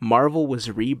 Marvel was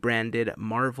rebranded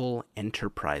Marvel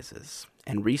Enterprises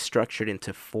and restructured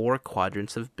into 4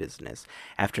 quadrants of business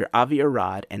after Avi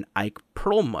Arad and Ike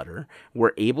Perlmutter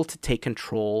were able to take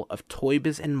control of Toy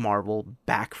Biz and Marvel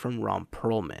back from Ron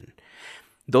Perlman.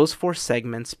 Those 4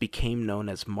 segments became known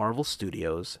as Marvel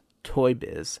Studios, Toy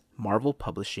Biz, Marvel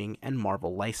Publishing, and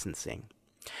Marvel Licensing.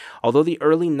 Although the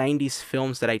early 90s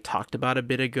films that I talked about a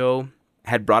bit ago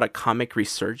had brought a comic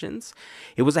resurgence,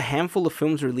 it was a handful of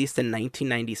films released in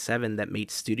 1997 that made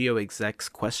studio execs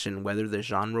question whether the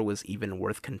genre was even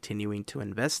worth continuing to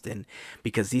invest in,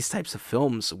 because these types of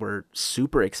films were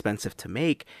super expensive to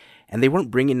make, and they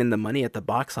weren't bringing in the money at the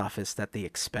box office that they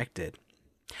expected.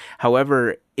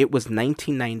 However, it was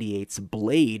 1998's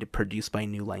Blade, produced by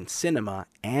New Line Cinema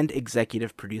and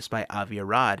executive produced by Avi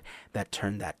Arad, that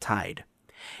turned that tide.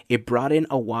 It brought in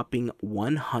a whopping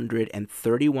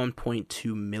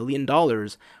 $131.2 million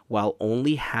while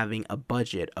only having a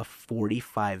budget of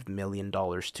 $45 million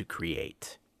to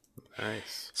create.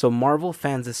 Nice. So Marvel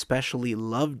fans especially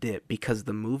loved it because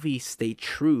the movie stayed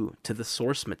true to the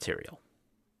source material.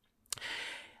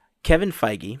 Kevin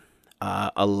Feige,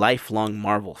 a lifelong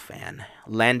Marvel fan,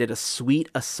 landed a sweet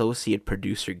associate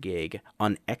producer gig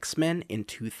on X-Men in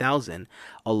 2000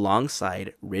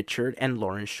 alongside Richard and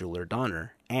Lauren Schuler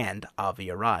Donner and Avi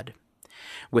Arad.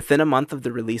 Within a month of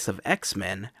the release of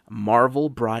X-Men, Marvel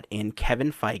brought in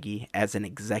Kevin Feige as an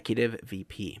executive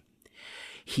VP.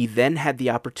 He then had the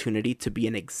opportunity to be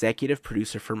an executive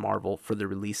producer for Marvel for the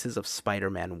releases of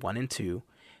Spider-Man 1 and 2,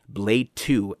 Blade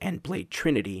 2 and Blade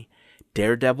Trinity,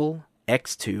 Daredevil,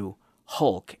 X2,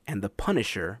 Hulk, and The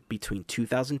Punisher between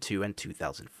 2002 and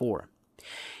 2004.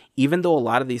 Even though a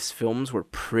lot of these films were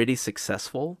pretty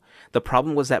successful, the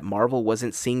problem was that Marvel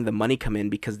wasn't seeing the money come in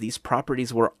because these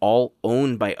properties were all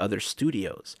owned by other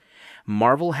studios.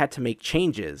 Marvel had to make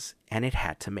changes, and it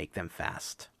had to make them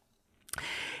fast.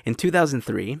 In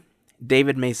 2003,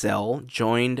 David Maisel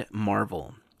joined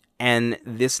Marvel, and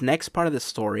this next part of the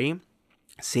story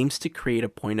seems to create a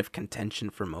point of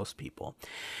contention for most people.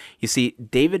 You see,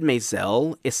 David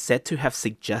Maisel is said to have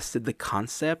suggested the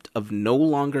concept of no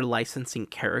longer licensing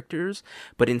characters,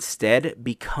 but instead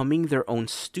becoming their own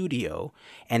studio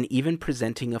and even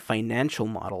presenting a financial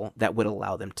model that would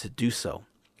allow them to do so.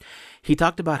 He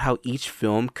talked about how each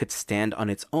film could stand on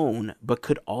its own, but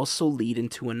could also lead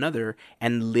into another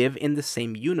and live in the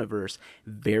same universe,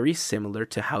 very similar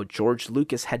to how George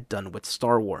Lucas had done with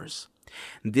Star Wars.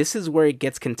 This is where it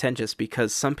gets contentious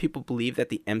because some people believe that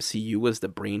the MCU was the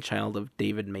brainchild of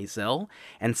David Maisel,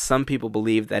 and some people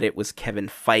believe that it was Kevin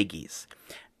Feige's.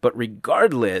 But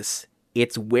regardless,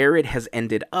 it's where it has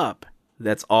ended up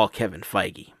that's all Kevin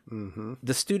Feige. Mm-hmm.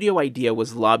 The studio idea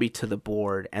was lobbied to the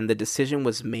board, and the decision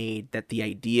was made that the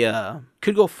idea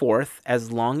could go forth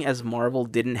as long as Marvel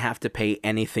didn't have to pay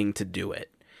anything to do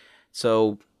it.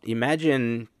 So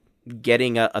imagine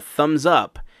getting a thumbs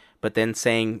up, but then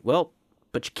saying, well,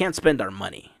 but you can't spend our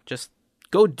money. Just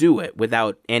go do it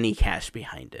without any cash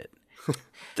behind it.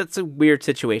 That's a weird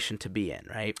situation to be in,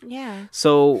 right? Yeah.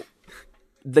 So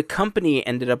the company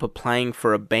ended up applying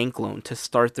for a bank loan to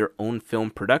start their own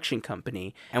film production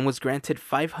company and was granted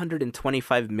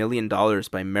 $525 million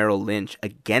by Merrill Lynch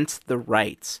against the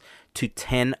rights to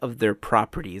 10 of their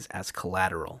properties as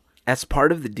collateral. As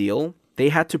part of the deal, they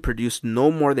had to produce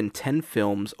no more than 10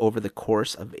 films over the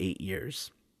course of 8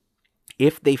 years.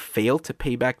 If they failed to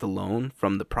pay back the loan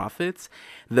from the profits,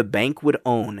 the bank would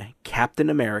own Captain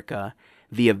America,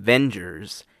 The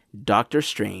Avengers, Doctor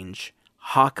Strange,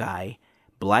 Hawkeye,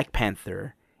 Black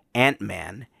Panther,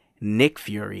 Ant-Man, Nick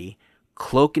Fury,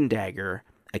 Cloak and Dagger,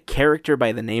 a character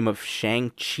by the name of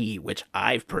Shang-Chi, which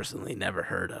I've personally never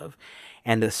heard of,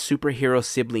 and the superhero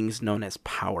siblings known as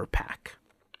Power Pack.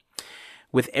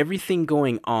 With everything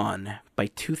going on, by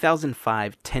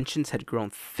 2005, tensions had grown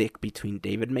thick between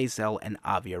David Maisel and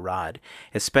Avi Arad,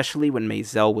 especially when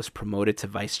Maisel was promoted to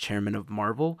vice chairman of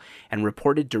Marvel and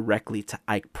reported directly to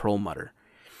Ike Perlmutter.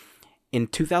 In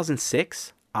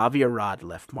 2006, Avi Arad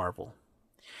left Marvel.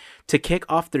 To kick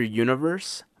off their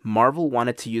universe, Marvel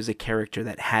wanted to use a character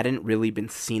that hadn't really been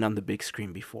seen on the big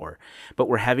screen before, but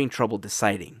were having trouble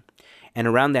deciding. And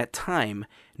around that time,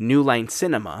 New Line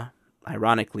Cinema,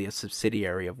 ironically a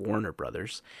subsidiary of Warner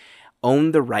Brothers,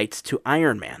 owned the rights to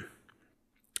Iron Man.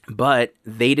 But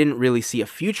they didn't really see a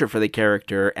future for the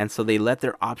character, and so they let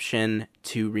their option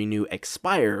to renew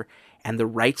expire, and the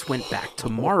rights went back to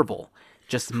Marvel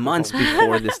just months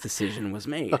before this decision was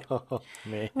made. Oh,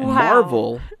 man. And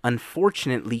Marvel,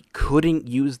 unfortunately, couldn't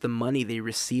use the money they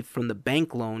received from the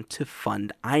bank loan to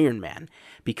fund Iron Man,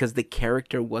 because the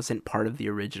character wasn't part of the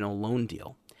original loan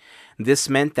deal. This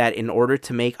meant that in order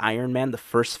to make Iron Man the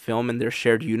first film in their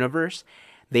shared universe,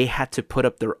 they had to put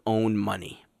up their own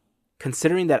money.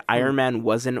 Considering that Iron Man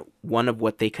wasn't one of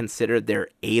what they considered their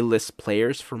A-list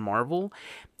players for Marvel,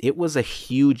 it was a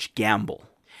huge gamble.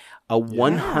 A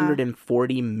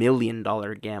 $140 million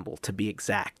gamble, to be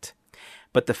exact.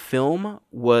 But the film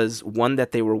was one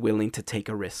that they were willing to take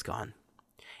a risk on.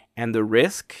 And the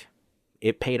risk,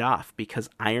 it paid off because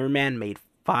Iron Man made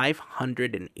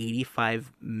 $585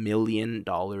 million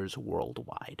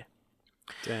worldwide.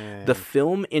 Dang. The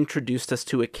film introduced us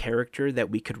to a character that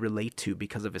we could relate to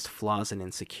because of his flaws and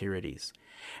insecurities.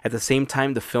 At the same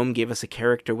time, the film gave us a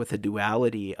character with a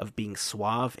duality of being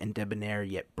suave and debonair,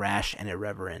 yet brash and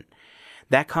irreverent.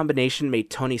 That combination made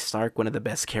Tony Stark one of the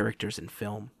best characters in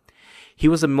film. He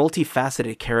was a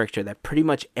multifaceted character that pretty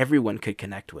much everyone could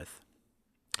connect with.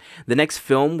 The next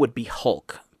film would be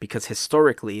Hulk, because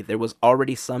historically there was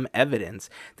already some evidence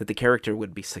that the character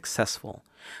would be successful.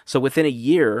 So within a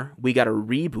year, we got a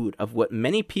reboot of what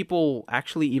many people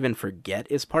actually even forget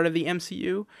is part of the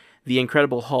MCU, The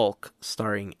Incredible Hulk,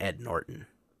 starring Ed Norton.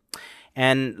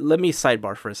 And let me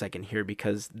sidebar for a second here,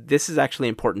 because this is actually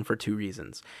important for two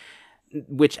reasons.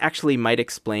 which actually might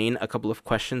explain a couple of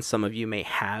questions some of you may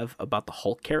have about the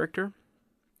Hulk character.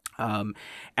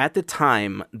 At the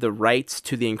time, the rights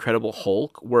to the Incredible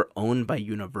Hulk were owned by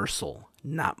Universal,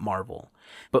 not Marvel.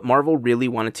 But Marvel really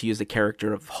wanted to use the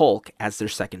character of Hulk as their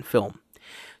second film.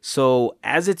 So,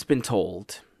 as it's been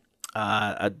told,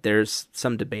 there's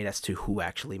some debate as to who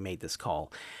actually made this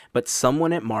call. But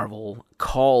someone at Marvel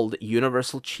called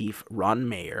Universal chief Ron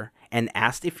Mayer and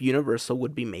asked if Universal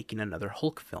would be making another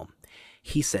Hulk film.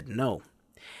 He said no.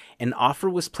 An offer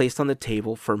was placed on the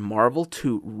table for Marvel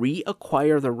to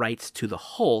reacquire the rights to the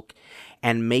Hulk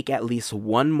and make at least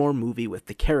one more movie with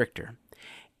the character.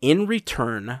 In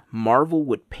return, Marvel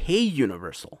would pay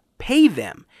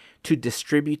them to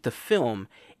distribute the film,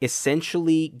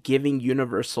 essentially giving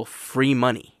Universal free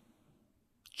money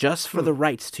just for the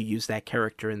rights to use that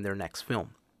character in their next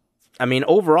film. I mean,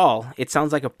 overall, it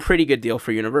sounds like a pretty good deal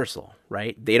for Universal,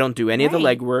 right? They don't do any of the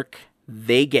legwork.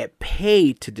 They get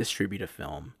paid to distribute a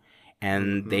film,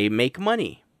 and they make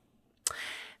money.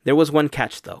 There was one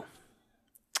catch, though.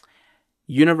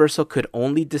 Universal could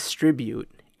only distribute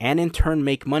and in turn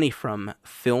make money from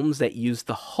films that use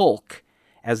the Hulk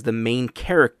as the main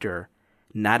character,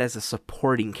 not as a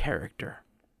supporting character.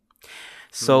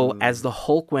 So as the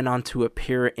Hulk went on to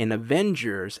appear in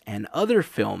Avengers and other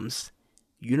films,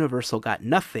 Universal got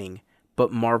nothing,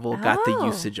 but Marvel got the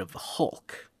usage of the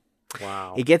Hulk.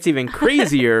 Wow. It gets even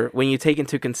crazier when you take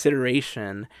into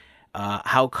consideration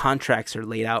how contracts are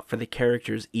laid out for the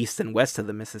characters east and west of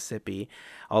the Mississippi.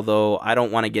 Although I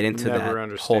don't want to get into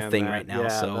that whole thing right now,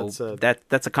 so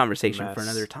that's a conversation for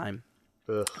another time.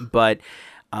 Ugh. But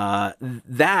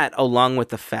that, along with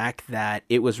the fact that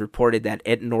it was reported that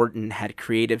Ed Norton had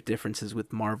creative differences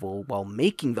with Marvel while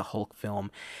making the Hulk film,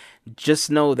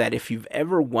 just know that if you've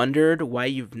ever wondered why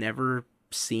you've never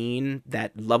seen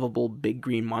that lovable big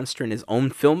green monster in his own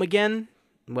film again,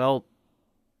 well,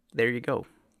 there you go.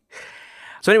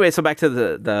 So anyway, so back to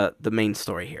the main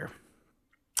story here.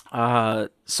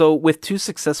 So with two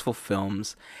successful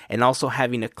films and also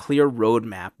having a clear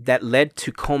roadmap that led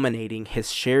to culminating his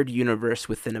shared universe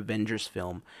with an Avengers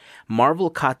film, Marvel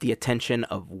caught the attention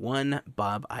of one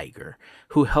Bob Iger,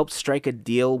 who helped strike a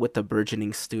deal with the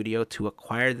burgeoning studio to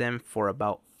acquire them for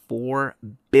about $4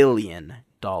 billion.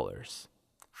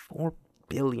 $4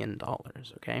 billion,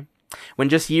 okay? When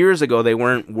just years ago they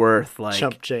weren't worth like...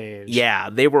 chump change. Yeah,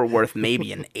 they were worth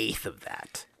maybe an eighth of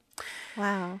that.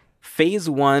 Wow. Phase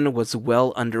 1 was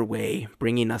well underway,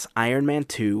 bringing us Iron Man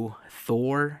 2,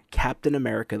 Thor, Captain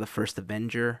America the First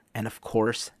Avenger, and of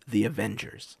course, the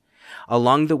Avengers.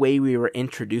 Along the way, we were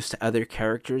introduced to other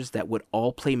characters that would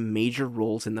all play major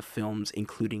roles in the films,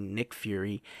 including Nick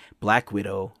Fury, Black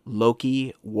Widow,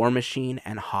 Loki, War Machine,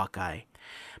 and Hawkeye.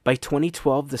 By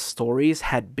 2012, the stories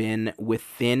had been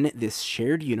within this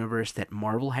shared universe that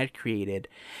Marvel had created,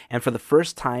 and for the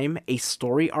first time, a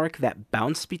story arc that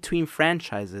bounced between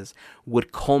franchises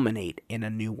would culminate in a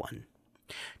new one.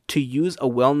 To use a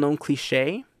well-known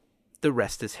cliche, the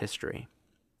rest is history.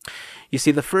 You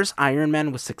see, the first Iron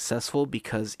Man was successful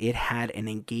because it had an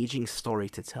engaging story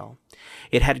to tell.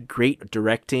 It had great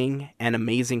directing and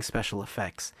amazing special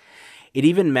effects. It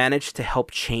even managed to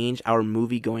help change our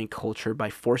movie-going culture by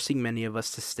forcing many of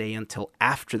us to stay until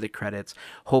after the credits,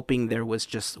 hoping there was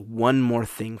just one more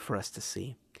thing for us to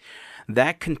see.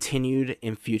 That continued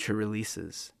in future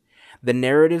releases. The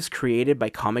narratives created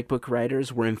by comic book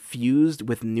writers were infused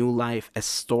with new life as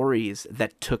stories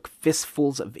that took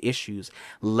fistfuls of issues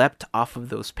leapt off of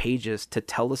those pages to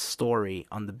tell a story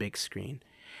on the big screen.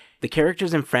 The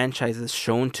characters and franchises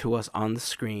shown to us on the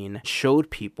screen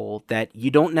showed people that you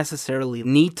don't necessarily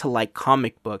need to like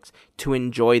comic books to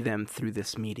enjoy them through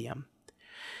this medium.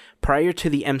 Prior to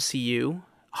the MCU,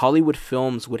 Hollywood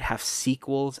films would have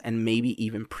sequels and maybe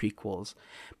even prequels,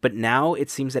 but now it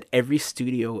seems that every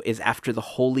studio is after the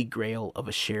holy grail of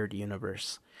a shared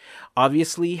universe.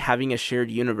 Obviously, having a shared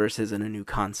universe isn't a new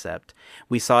concept.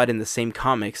 We saw it in the same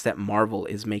comics that Marvel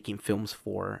is making films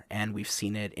for, and we've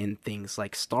seen it in things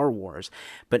like Star Wars.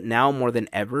 But now more than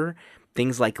ever,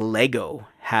 things like Lego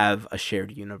have a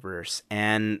shared universe,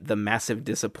 and the massive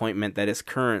disappointment that is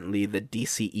currently the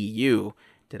DCEU.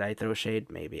 Did I throw shade?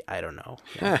 Maybe. I don't know.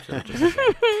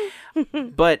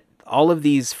 But all of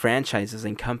these franchises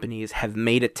and companies have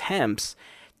made attempts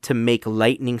to make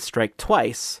lightning strike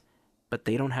twice, but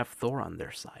they don't have Thor on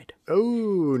their side.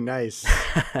 Oh, nice.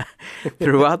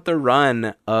 Throughout the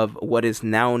run of what is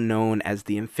now known as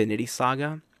the Infinity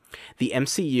Saga, the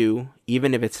MCU,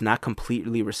 even if it's not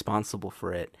completely responsible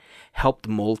for it, helped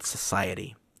mold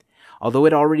society. Although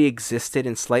it already existed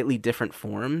in slightly different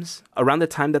forms, around the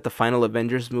time that the final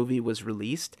Avengers movie was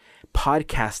released,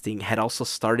 podcasting had also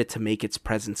started to make its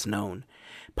presence known.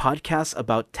 Podcasts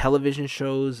about television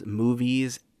shows,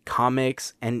 movies,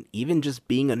 comics, and even just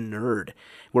being a nerd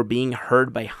were being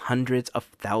heard by hundreds of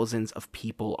thousands of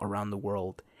people around the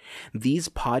world. These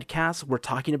podcasts were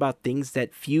talking about things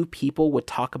that few people would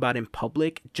talk about in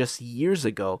public just years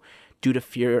ago due to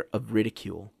fear of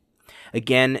ridicule.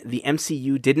 Again, the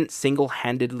MCU didn't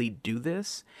single-handedly do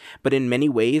this, but in many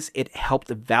ways it helped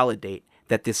validate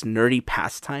that this nerdy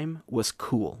pastime was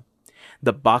cool.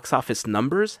 The box office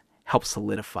numbers helped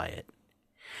solidify it.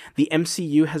 The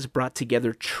MCU has brought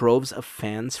together troves of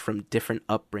fans from different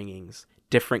upbringings,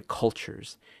 different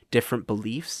cultures, different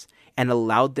beliefs, and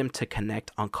allowed them to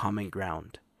connect on common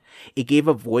ground. It gave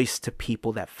a voice to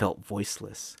people that felt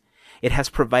voiceless. It has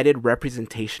provided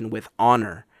representation with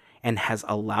honor and has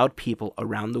allowed people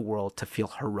around the world to feel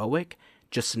heroic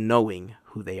just knowing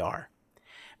who they are.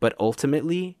 But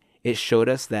ultimately, it showed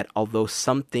us that although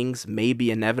some things may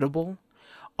be inevitable,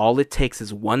 all it takes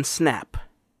is one snap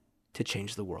to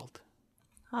change the world.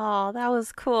 Oh, that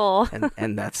was cool.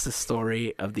 And that's the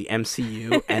story of the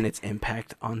MCU and its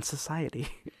impact on society.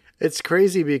 It's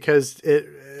crazy because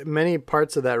many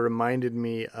parts of that reminded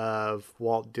me of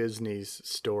Walt Disney's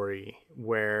story,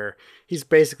 where he's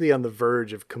basically on the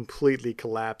verge of completely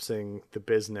collapsing the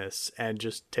business and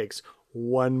just takes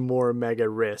one more mega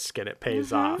risk and it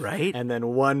pays off. Right. And then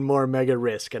one more mega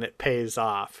risk and it pays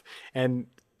off. And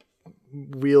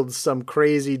wields some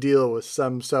crazy deal with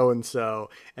some so-and-so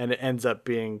and it ends up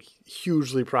being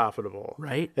hugely profitable.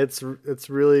 Right. It's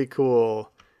really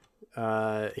cool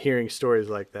hearing stories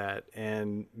like that,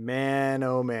 and man,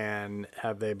 oh man,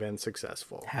 have they been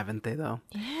successful. Haven't they, though?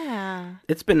 Yeah.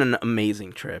 It's been an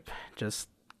amazing trip, just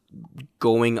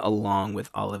going along with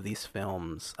all of these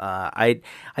films. I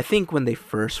think when they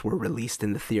first were released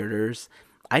in the theaters,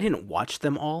 I didn't watch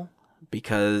them all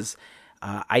because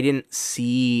I didn't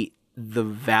see the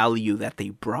value that they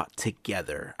brought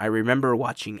together. I remember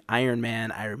watching Iron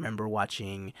Man, I remember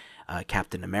watching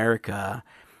Captain America,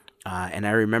 and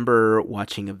I remember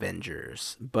watching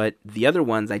Avengers, but the other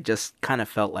ones I just kind of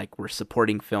felt like were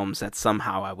supporting films that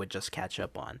somehow I would just catch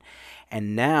up on.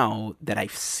 And now that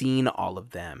I've seen all of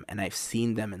them and I've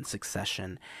seen them in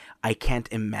succession, I can't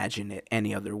imagine it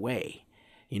any other way,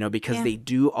 because they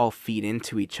do all feed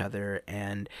into each other.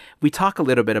 And we talk a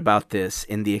little bit about this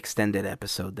in the extended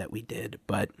episode that we did,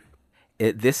 but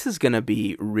this is going to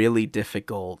be really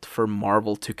difficult for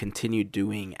Marvel to continue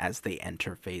doing as they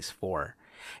enter Phase 4.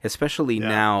 Especially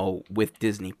now with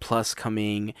Disney Plus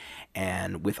coming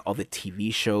and with all the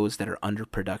TV shows that are under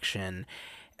production.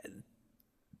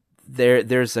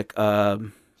 There's there's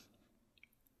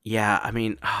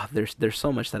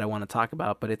so much that I want to talk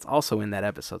about, but it's also in that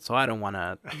episode, so I don't want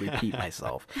to repeat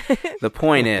myself. The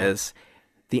point is,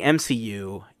 the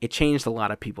MCU, it changed a lot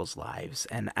of people's lives,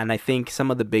 and I think some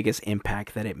of the biggest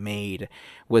impact that it made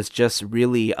was just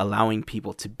really allowing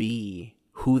people to be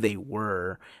who they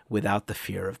were without the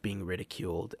fear of being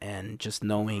ridiculed, and just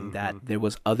knowing that there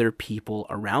was other people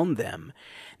around them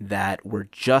that were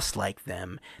just like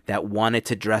them, that wanted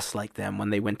to dress like them when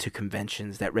they went to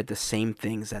conventions, that read the same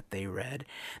things that they read,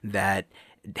 that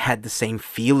had the same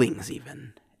feelings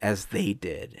even as they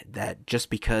did, that just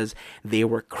because they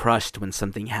were crushed when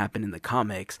something happened in the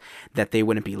comics, that they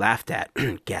wouldn't be laughed at,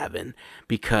 Gavin,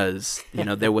 because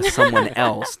there was someone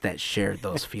else that shared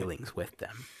those feelings with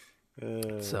them.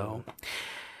 So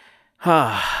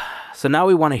now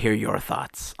we want to hear your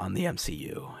thoughts on the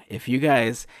MCU. If you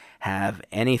guys have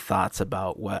any thoughts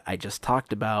about what I just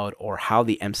talked about or how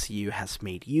the MCU has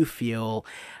made you feel,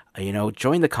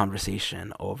 join the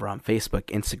conversation over on Facebook,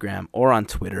 Instagram, or on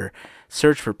Twitter.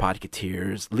 Search for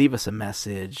Podcateers. Leave us a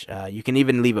message. You can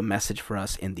even leave a message for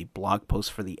us in the blog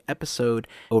post for the episode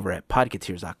over at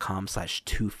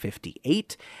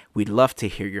podcateers.com/258. We'd love to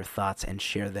hear your thoughts and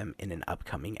share them in an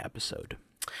upcoming episode.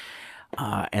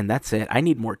 And that's it. I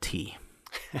need more tea.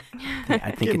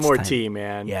 I think Get it's more time. tea,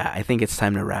 man. Yeah, I think it's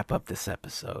time to wrap up this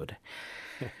episode.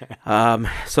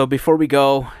 So before we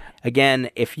go, again,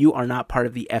 if you are not part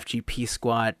of the FGP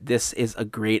squad, this is a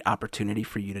great opportunity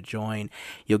for you to join.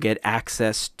 You'll get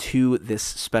access to this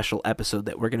special episode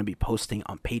that we're going to be posting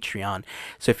on Patreon.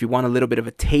 So if you want a little bit of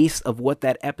a taste of what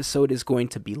that episode is going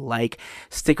to be like,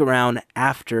 stick around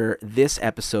after this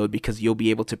episode because you'll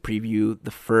be able to preview the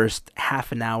first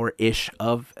half an hour-ish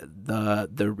of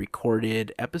the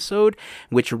recorded episode,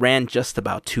 which ran just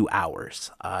about 2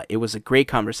 hours. It was a great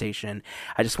conversation.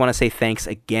 I just want to say thanks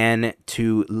again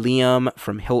to Lee Liam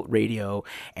from Hilt Radio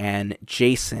and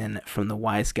Jason from the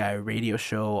Wise Guy Radio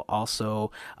Show,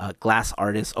 also a glass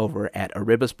artist over at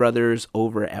Arribas Brothers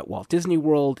over at Walt Disney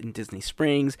World in Disney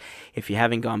Springs. If you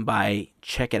haven't gone by,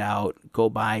 check it out. Go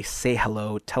by, say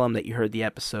hello, tell him that you heard the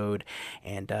episode,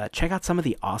 and check out some of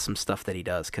the awesome stuff that he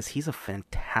does, because he's a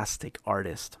fantastic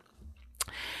artist.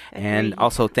 And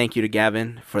also thank you to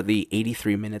Gavin for the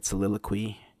 83-minute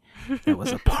soliloquy that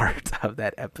was a part of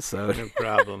that episode. No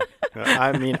problem.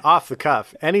 I mean, off the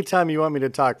cuff. Anytime you want me to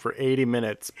talk for 80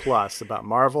 minutes plus about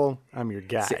Marvel, I'm your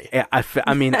guy. I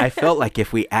felt like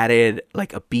if we added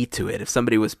like a beat to it, if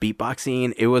somebody was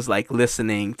beatboxing, it was like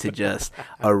listening to just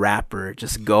a rapper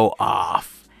just go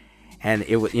off. And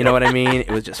it was, you know what I mean? It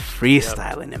was just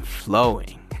freestyling and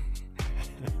flowing.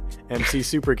 MC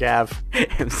Super Gav.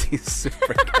 MC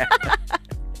Super Gav.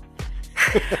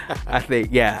 I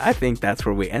think that's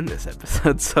where we end this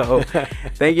episode. So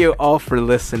thank you all for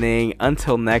listening.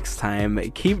 Until next time,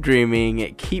 keep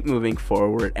dreaming, keep moving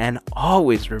forward, and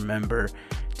always remember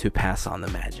to pass on the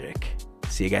magic.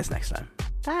 See you guys next time.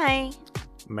 Bye.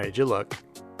 Made you look.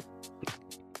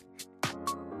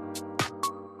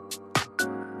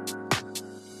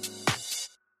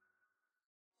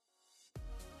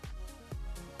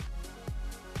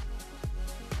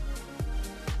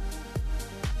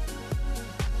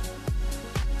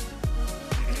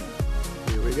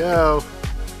 Go.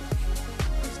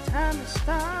 It's time to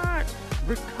start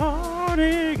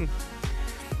recording.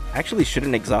 I actually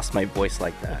shouldn't exhaust my voice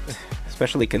like that,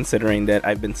 especially considering that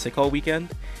I've been sick all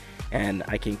weekend and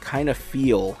I can kind of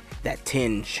feel that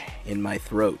tinge in my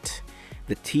throat.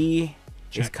 The tea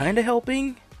is kind of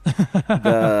helping.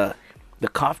 The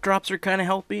cough drops are kind of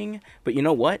helping, but you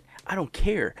know what? I don't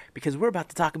care, because we're about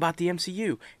to talk about the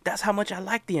MCU. That's how much I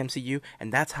like the MCU,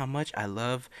 and that's how much I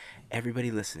love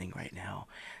everybody listening right now.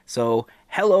 So,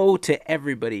 hello to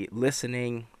everybody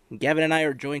listening. Gavin and I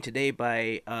are joined today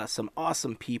by some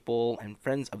awesome people and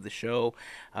friends of the show.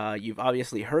 You've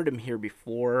obviously heard him here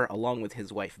before, along with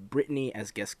his wife Brittany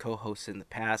as guest co-hosts in the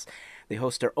past. They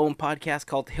host their own podcast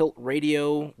called Hilt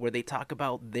Radio, where they talk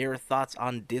about their thoughts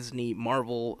on Disney,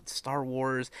 Marvel, Star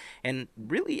Wars, and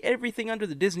really everything under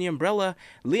the Disney umbrella.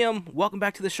 Liam, welcome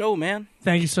back to the show, man.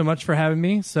 Thank you so much for having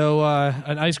me. So,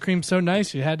 an ice cream so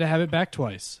nice, you had to have it back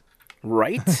twice.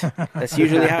 Right? That's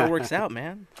usually how it works out,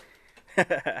 man.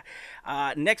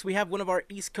 Next, we have one of our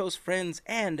East Coast friends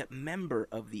and member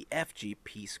of the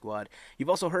FGP squad. You've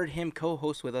also heard him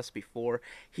co-host with us before.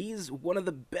 He's one of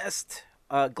the best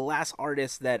glass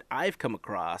artists that I've come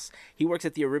across. He works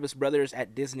at the Arribas Brothers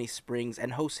at Disney Springs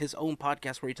and hosts his own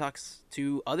podcast where he talks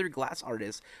to other glass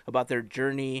artists about their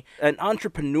journey. An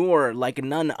entrepreneur like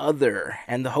none other,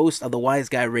 and the host of the Wise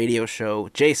Guy Radio Show.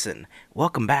 Jason,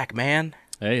 welcome back, man.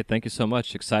 Hey, thank you so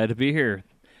much. Excited to be here.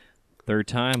 Third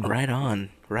time. Right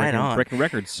on. Breaking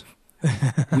records.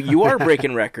 You are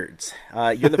breaking records.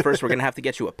 You're the first. We're going to have to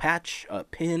get you a patch, a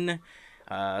pin,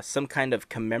 some kind of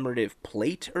commemorative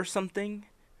plate or something.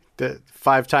 The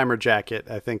 5-timer jacket,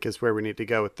 I think, is where we need to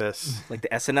go with this. Like the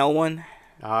SNL one?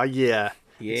 Oh, yeah.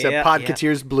 Yeah. Except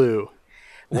Podcateers Blue.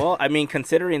 Well, I mean,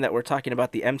 considering that we're talking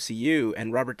about the MCU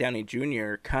and Robert Downey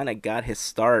Jr. kind of got his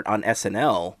start on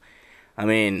SNL, I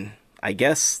mean, I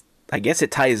guess it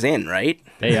ties in, right?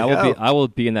 Hey, I will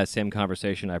be in that same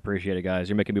conversation. I appreciate it, guys.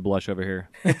 You're making me blush over here.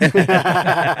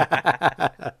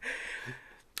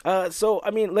 So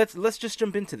I mean, let's just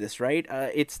jump into this, right?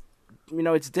 It's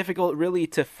difficult really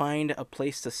to find a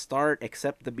place to start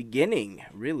except the beginning,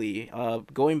 really.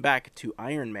 Going back to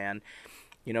Iron Man,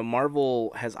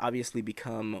 Marvel has obviously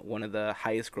become one of the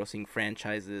highest grossing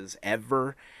franchises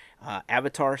ever.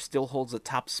 Avatar still holds the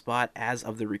top spot as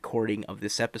of the recording of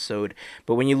this episode.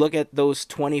 But when you look at those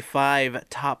 25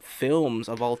 top films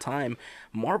of all time,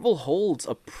 Marvel holds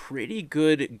a pretty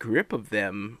good grip of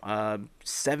them.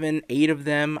 7, 8 of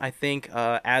them, I think,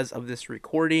 as of this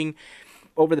recording.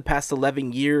 Over the past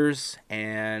 11 years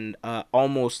and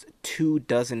almost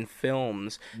 24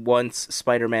 films once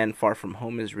Spider-Man Far From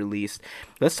Home is released.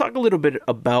 Let's talk a little bit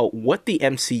about what the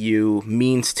MCU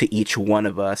means to each one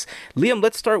of us. Liam,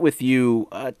 let's start with you.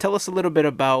 Tell us a little bit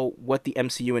about what the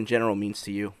MCU in general means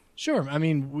to you. Sure. I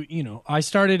mean, I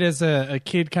started as a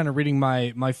kid kind of reading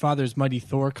my father's Mighty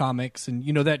Thor comics, and,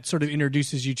 that sort of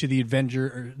introduces you to the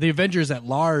Avengers at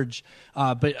large.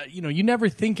 But, you never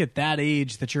think at that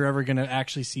age that you're ever going to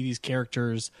actually see these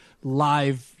characters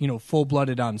live,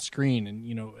 full-blooded on screen.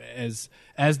 And,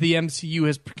 as the MCU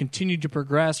has continued to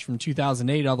progress from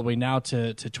 2008 all the way now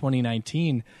to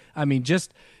 2019, I mean,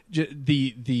 just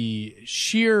the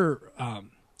sheer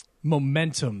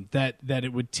momentum that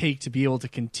it would take to be able to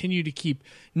continue to keep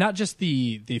not just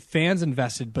the fans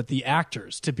invested, but the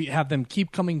actors have them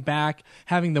keep coming back,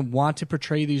 having them want to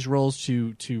portray these roles,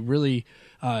 to really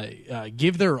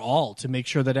give their all to make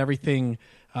sure that everything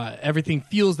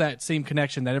feels that same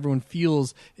connection, that everyone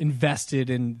feels invested,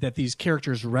 and that these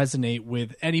characters resonate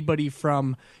with anybody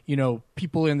from,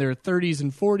 people in their 30s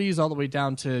and 40s all the way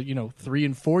down to, 3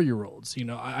 and 4 year olds.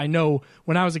 I know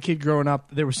when I was a kid growing up,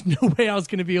 there was no way I was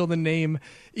going to be able to name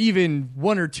even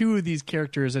one or two of these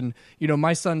characters. And,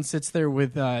 my son sits there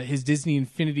with his Disney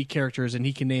Infinity characters and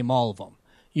he can name all of them.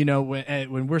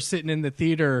 When we're sitting in the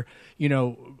theater,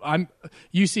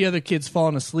 you see other kids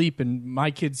falling asleep, and my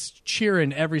kids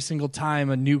cheering every single time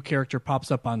a new character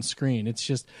pops up on screen. It's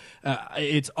just,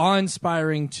 it's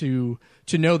awe-inspiring to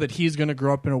know that he's going to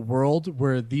grow up in a world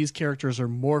where these characters are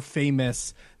more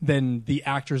famous than the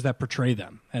actors that portray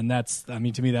them, and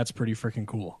to me, that's pretty freaking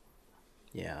cool.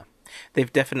 Yeah.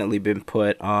 They've definitely been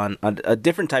put on a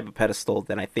different type of pedestal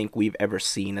than I think we've ever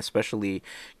seen, especially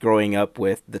growing up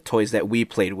with the toys that we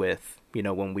played with,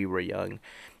 when we were young.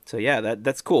 So yeah,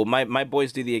 that's cool. My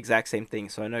boys do the exact same thing,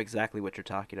 so I know exactly what you're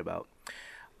talking about.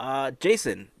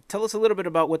 Jason, tell us a little bit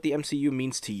about what the MCU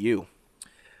means to you.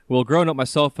 Well, growing up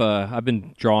myself, I've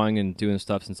been drawing and doing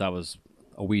stuff since I was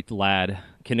a wee lad.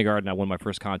 Kindergarten, I won my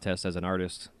first contest as an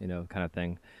artist, kind of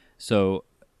thing. So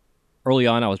early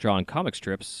on, I was drawing comic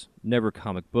strips, never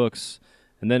comic books.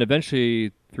 And then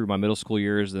eventually, through my middle school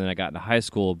years, and then I got into high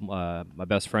school, my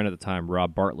best friend at the time,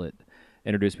 Rob Bartlett,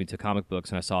 introduced me to comic books,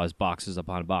 and I saw his boxes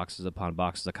upon boxes upon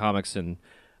boxes of comics, and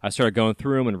I started going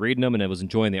through them and reading them, and I was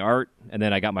enjoying the art. And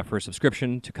then I got my first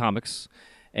subscription to comics,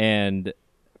 and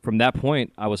from that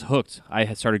point, I was hooked. I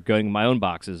had started going my own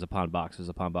boxes upon boxes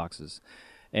upon boxes.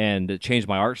 And it changed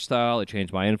my art style. It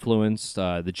changed my influence.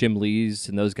 The Jim Lees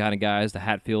and those kind of guys, the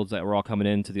Hatfields that were all coming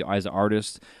into the eyes of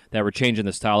artists that were changing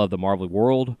the style of the Marvel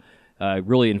world,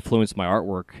 really influenced my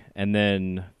artwork. And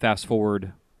then fast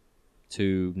forward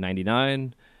to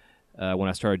 99, when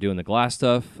I started doing the glass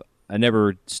stuff, I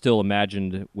never still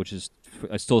imagined, which is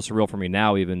still surreal for me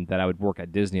now even, that I would work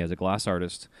at Disney as a glass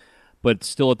artist. But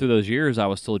still through those years, I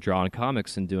was still drawing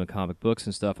comics and doing comic books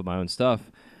and stuff of my own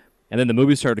stuff. And then the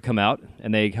movies started to come out,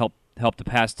 and they helped to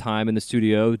pass time in the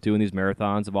studio doing these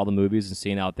marathons of all the movies and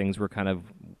seeing how things were kind of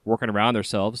working around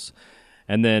themselves.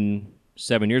 And then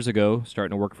 7 years ago, starting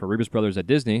to work for Rebus Brothers at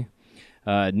Disney,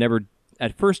 never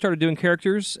at first started doing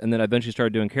characters, and then I eventually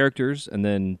started doing characters. And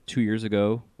then 2 years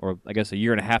ago, or I guess a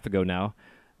year and a half ago now,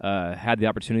 had the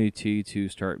opportunity to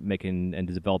start making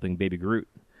and developing Baby Groot,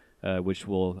 which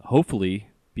will hopefully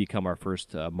become our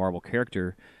first Marvel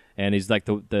character. And he's like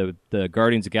the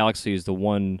Guardians of the Galaxy is the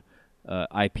one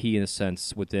IP, in a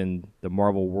sense, within the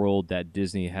Marvel world that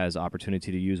Disney has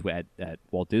opportunity to use at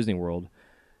Walt Disney World.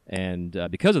 And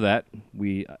because of that,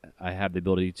 I have the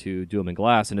ability to do them in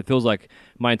glass. And it feels like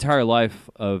my entire life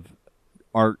of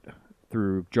art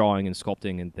through drawing and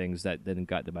sculpting and things that then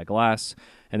got to my glass.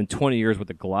 And then 20 years with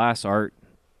the glass art,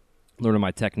 learning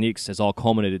my techniques, has all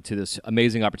culminated to this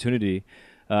amazing opportunity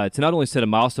to not only set a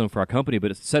milestone for our company, but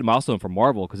it's set a milestone for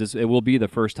Marvel, because it will be the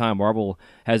first time Marvel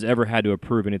has ever had to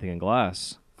approve anything in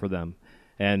glass for them,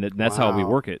 and that's how we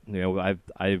work it.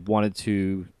 I wanted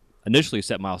to initially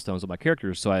set milestones with my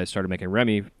characters, so I started making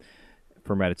Remy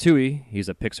from Ratatouille. He's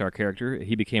a Pixar character.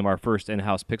 He became our first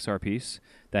in-house Pixar piece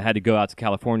that had to go out to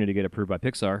California to get approved by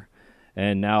Pixar,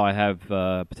 and now I have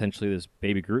potentially this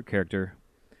Baby Groot character.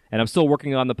 And I'm still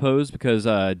working on the pose because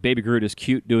Baby Groot is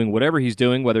cute doing whatever he's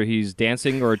doing, whether he's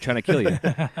dancing or trying to kill you.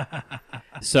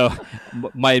 So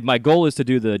my goal is to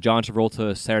do the John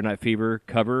Travolta Saturday Night Fever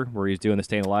cover where he's doing the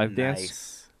Staying Alive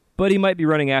dance. But he might be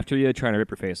running after you, trying to rip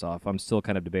your face off. I'm still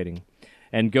kind of debating.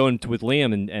 And going with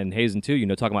Liam and Hazen too,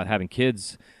 talking about having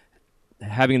kids,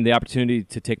 having the opportunity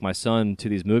to take my son to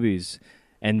these movies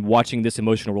and watching this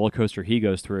emotional roller coaster he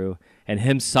goes through and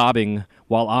him sobbing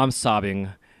while I'm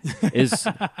sobbing is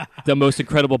the most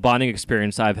incredible bonding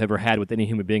experience I've ever had with any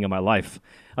human being in my life.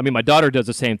 I mean, my daughter does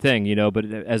the same thing, but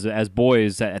as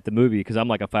boys at the movie, because I'm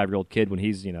like a 5-year-old kid when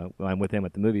he's, when I'm with him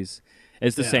at the movies,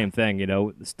 it's the same thing,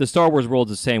 The Star Wars world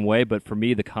is the same way, but for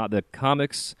me, the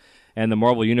comics and the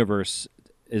Marvel Universe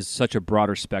is such a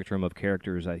broader spectrum of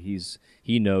characters that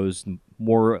he knows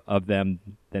more of them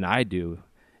than I do,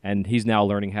 and he's now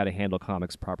learning how to handle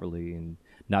comics properly and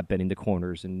not bending the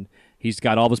corners, and he's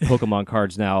got all of his Pokemon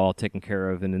cards now all taken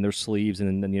care of and in their sleeves,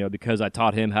 and then because I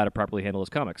taught him how to properly handle his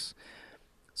comics.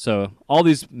 So all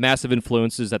these massive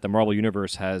influences that the Marvel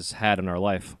Universe has had in our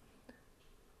life.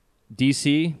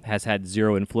 DC has had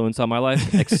zero influence on my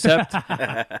life, except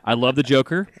I love the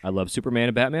Joker, I love Superman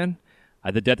and Batman.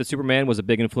 The death of Superman was a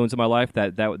big influence in my life.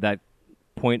 That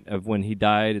point of when he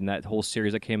died and that whole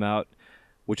series that came out,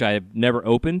 which I have never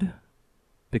opened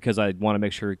because I want to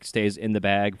make sure it stays in the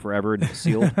bag forever and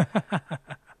sealed.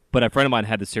 But a friend of mine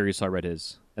had the series, so I read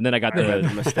his. And then I got I made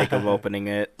the mistake of opening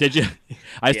it. Did you?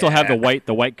 I still have Yeah.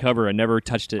 the white cover. I never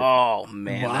touched it. Oh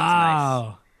man, that's nice.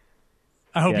 Wow.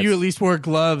 I hope Yes. you at least wore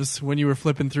gloves when you were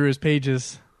flipping through his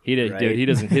pages. He did, Right. dude. He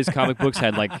doesn't. His comic books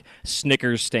had like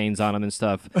Snickers stains on them and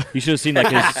stuff. You should have seen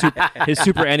like his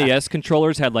Super NES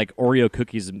controllers had like Oreo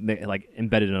cookies like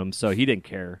embedded in them, so he didn't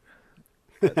care.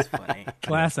 That's funny.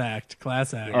 Class act.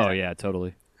 Class act. Oh yeah,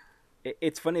 totally.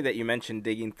 It's funny that you mentioned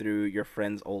digging through your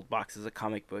friends' old boxes of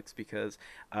comic books because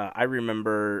I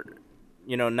remember,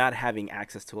 not having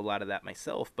access to a lot of that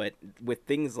myself. But with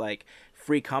things like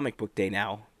Free Comic Book Day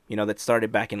now, that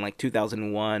started back in like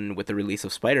 2001 with the release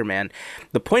of Spider-Man,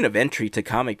 the point of entry to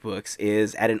comic books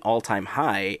is at an all-time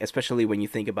high, especially when you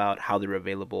think about how they're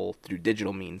available through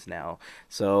digital means now.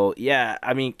 So, yeah,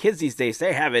 I mean, kids these days,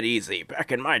 they have it easy.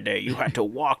 Back in my day, you had to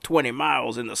walk 20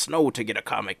 miles in the snow to get a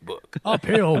comic book.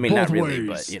 Uphill, I mean, both not really,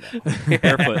 ways. but,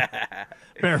 Barefoot.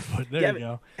 Barefoot. There Gavin-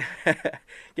 you go.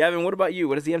 Gavin, what about you?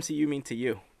 What does the MCU mean to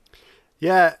you?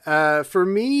 Yeah, for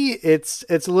me, it's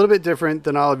a little bit different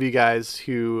than all of you guys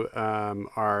who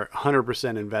are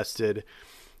 100% invested.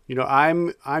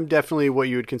 I'm definitely what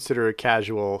you would consider a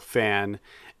casual fan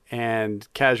and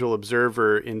casual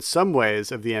observer in some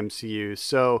ways of the MCU.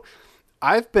 So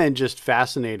I've been just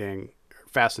fascinated.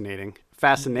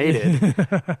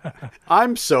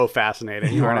 I'm so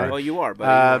fascinating. You aren't are. I? Well, you are,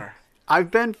 buddy. You are. I've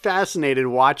been fascinated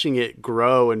watching it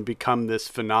grow and become this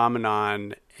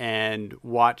phenomenon and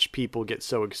watch people get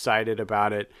so excited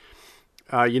about it.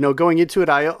 Going into it,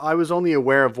 I was only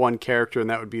aware of one character, and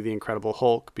that would be the Incredible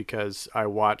Hulk, because I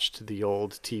watched the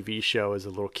old TV show as a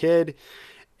little kid.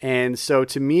 And so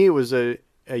to me, it was a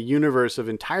universe of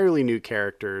entirely new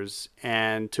characters,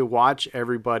 and to watch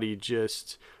everybody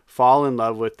just fall in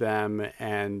love with them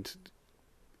and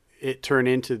it turn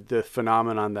into the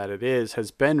phenomenon that it is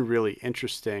has been really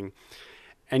interesting.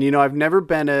 And, I've never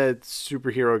been a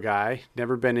superhero guy,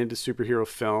 never been into superhero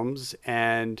films,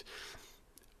 and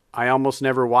I almost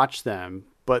never watched them.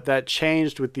 But that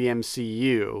changed with the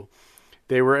MCU.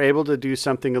 They were able to do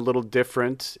something a little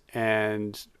different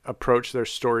and approach their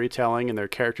storytelling and their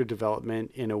character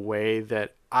development in a way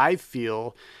that I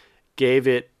feel gave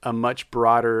it a much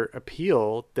broader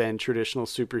appeal than traditional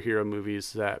superhero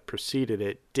movies that preceded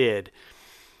it did.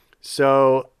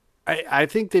 So I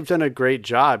think they've done a great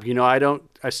job.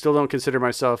 I still don't consider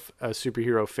myself a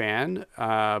superhero fan,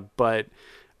 but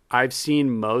I've seen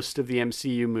most of the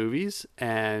MCU movies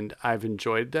and I've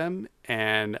enjoyed them.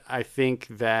 And I think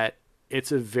that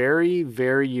it's a very,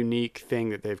 very unique thing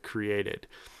that they've created.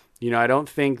 I don't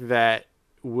think that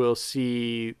we'll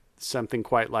see something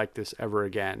quite like this ever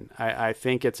again. I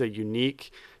think it's a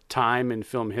unique time in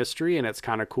film history, and it's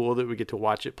kind of cool that we get to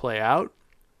watch it play out.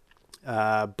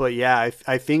 But yeah,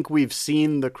 I think we've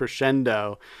seen the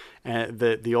crescendo,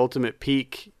 the ultimate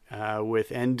peak with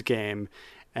Endgame,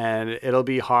 and it'll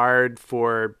be hard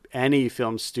for any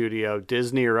film studio,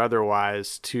 Disney or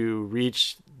otherwise, to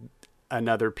reach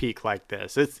another peak like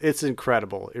this. It's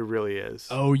incredible. It really is.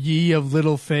 Oh, ye of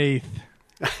little faith.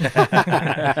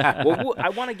 Well,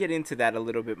 I want to get into that a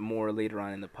little bit more later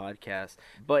on in the podcast,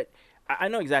 but I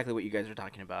know exactly what you guys are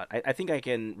talking about. I think I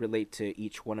can relate to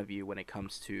each one of you when it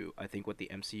comes to, I think, what the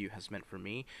MCU has meant for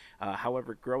me.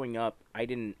 However, growing up, I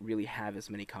didn't really have as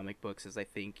many comic books as I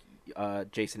think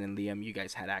Jason and Liam, you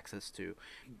guys had access to.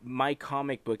 My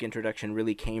comic book introduction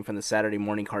really came from the Saturday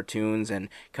morning cartoons and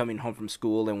coming home from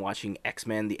school and watching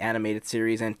X-Men, the animated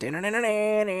series, and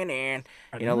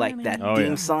like that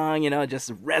theme song,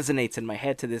 just resonates in my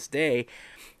head to this day.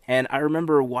 And I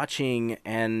remember watching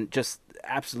and just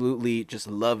absolutely just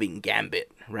loving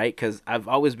Gambit, right? Because I've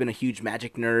always been a huge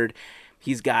Magic nerd.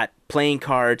 He's got playing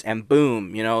cards, and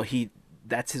boom,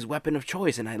 that's his weapon of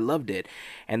choice, and I loved it.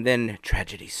 And then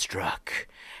tragedy struck.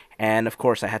 And of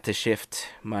course, I had to shift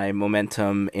my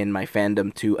momentum in my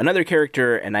fandom to another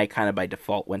character, and I kind of by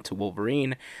default went to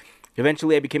Wolverine.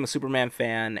 Eventually, I became a Superman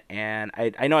fan, and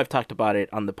I know I've talked about it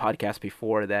on the podcast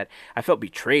before that I felt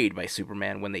betrayed by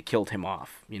Superman when they killed him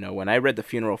off. When I read the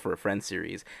Funeral for a Friend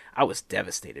series, I was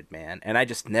devastated, man, and I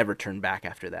just never turned back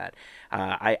after that.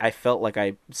 I felt like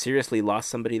I seriously lost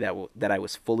somebody that I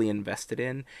was fully invested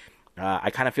in.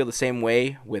 I kind of feel the same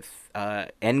way with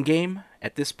Endgame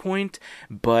at this point,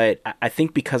 but I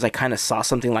think because I kind of saw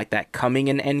something like that coming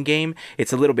in Endgame,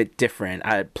 it's a little bit different.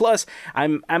 Plus,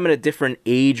 I'm in a different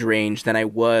age range than I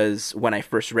was when I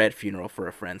first read Funeral for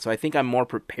a Friend, so I think I'm more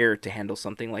prepared to handle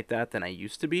something like that than I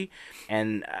used to be.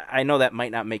 And I know that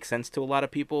might not make sense to a lot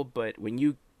of people, but when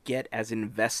you get as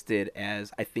invested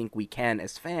as I think we can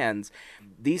as fans,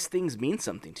 these things mean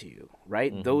something to you,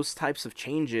 right? Mm-hmm. Those types of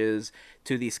changes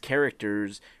to these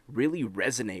characters really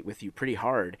resonate with you pretty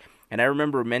hard. And I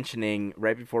remember mentioning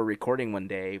right before recording one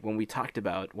day when we talked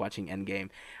about watching Endgame,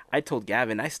 I told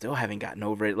Gavin I still haven't gotten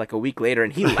over it like a week later,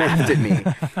 and he laughed at me.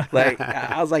 Like,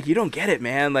 I was like, you don't get it,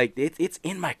 man. Like, it's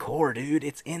in my core, dude.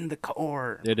 It's in the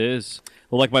core. It is.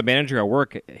 Well, like my manager at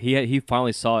work, he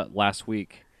finally saw it last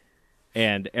week.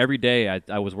 And every day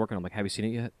I was working, I'm like, have you seen it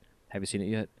yet? Have you seen it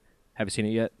yet? Have you seen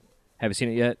it yet? Have you seen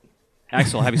it yet?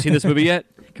 Axel, have you seen this movie yet?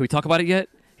 Can we talk about it yet?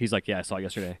 He's like, yeah, I saw it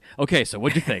yesterday. Okay, so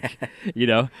what'd you think? You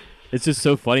know, it's just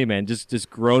so funny, man. Just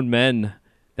grown men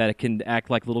that can act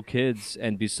like little kids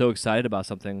and be so excited about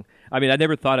something. I mean, I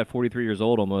never thought at 43 years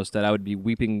old almost that I would be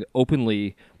weeping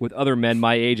openly with other men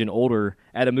my age and older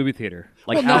at a movie theater,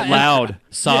 like Well, out loud,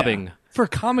 sobbing. Yeah. For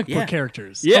comic Yeah. book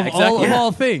characters, Yeah, of exactly. of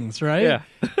all things, right? Yeah.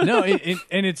 No,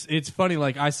 and it's funny.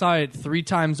 Like I saw it 3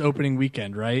 times opening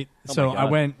weekend, right? Oh So my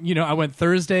God. I went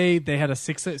Thursday. They had a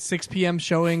 6 p.m.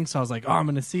 showing, so I was like, oh, I'm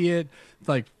gonna see it.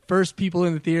 Like first people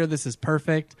in the theater, this is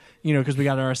perfect. You know, because we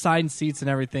got our assigned seats and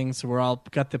everything, so we're all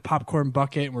got the popcorn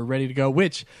bucket and we're ready to go.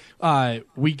 Which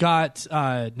we got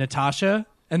Natasha,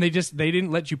 and they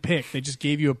didn't let you pick. They just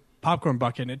gave you a popcorn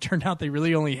bucket, and it turned out they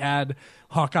really only had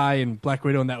Hawkeye and Black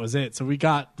Widow, and that was it. So we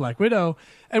got Black Widow,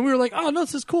 and we were like, oh no,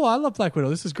 this is cool, I love Black Widow,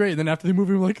 this is great. And then after the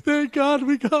movie, we're like, thank God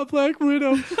we got Black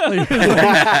Widow. Like,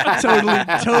 it was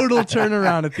like total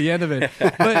turnaround at the end of it.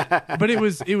 But it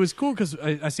was cool because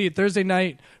I see it Thursday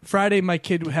night. Friday my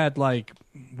kid had like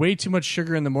way too much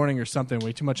sugar in the morning or something,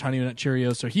 way too much Honey Nut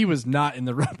Cheerios, so he was not in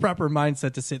the proper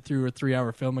mindset to sit through a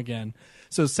 3-hour film again.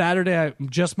 So Saturday,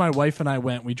 just my wife and I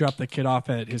went. We dropped the kid off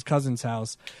at his cousin's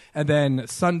house. And then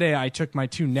Sunday, I took my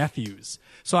 2 nephews.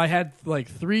 So I had like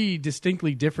 3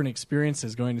 distinctly different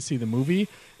experiences going to see the movie.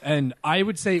 And I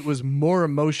would say it was more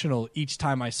emotional each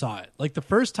time I saw it. Like the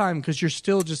first time, because you're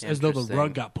still just as though the Interesting.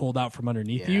 rug got pulled out from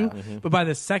underneath you. But by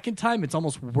the second time, it's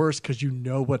almost worse because you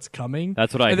know what's coming.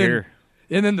 That's what I And then- hear.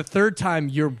 And then the third time,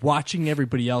 you're watching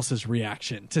everybody else's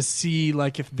reaction to see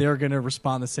like if they're going to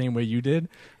respond the same way you did.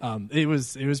 It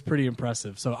was pretty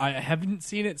impressive. So I haven't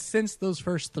seen it since those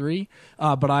first 3,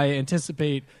 but I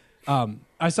anticipate.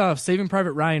 I saw Saving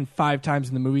Private Ryan 5 times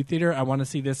in the movie theater. I want to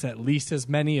see this at least as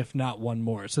many, if not one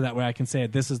more, so that way I can say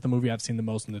this is the movie I've seen the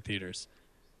most in the theaters.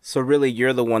 So really,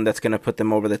 you're the one that's going to put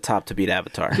them over the top to beat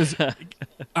Avatar.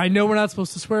 I know we're not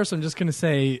supposed to swear, so I'm just going to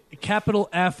say capital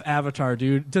F Avatar,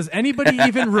 dude. Does anybody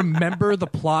even remember the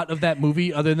plot of that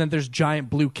movie other than there's giant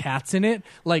blue cats in it?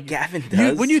 Like Gavin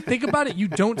does. when you think about it, you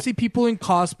don't see people in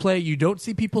cosplay. You don't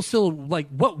see people still like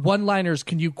what one-liners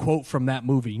can you quote from that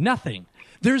movie? Nothing.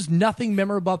 There's nothing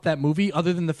memorable about that movie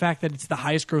other than the fact that it's the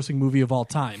highest grossing movie of all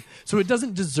time. So it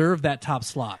doesn't deserve that top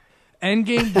slot.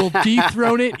 Endgame will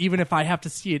dethrone it even if I have to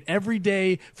see it every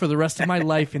day for the rest of my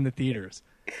life in the theaters.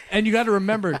 And you got to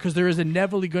remember, because there is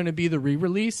inevitably going to be the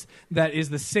re-release that is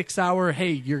the 6-hour,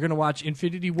 hey, you're going to watch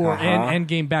Infinity War and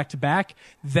Endgame back-to-back.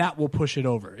 That will push it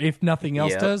over, if nothing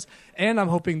else Yep. does. And I'm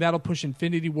hoping that'll push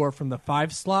Infinity War from the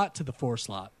 5 slot to the 4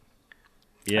 slot.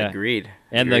 Yeah. Agreed.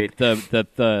 And Agreed.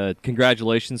 the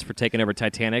congratulations for taking over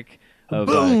Titanic. Of,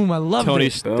 Boom, I loved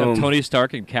it. Boom. Tony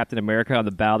Stark and Captain America on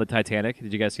the bow of the Titanic.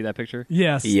 Did you guys see that picture?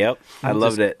 Yes. Yep, I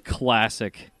loved Just it.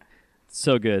 Classic.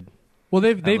 So good. Well,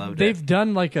 loved they've it.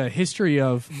 done like a history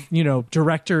of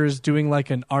directors doing like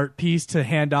an art piece to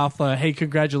hand off hey,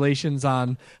 congratulations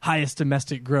on highest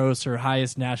domestic gross or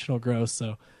highest national gross.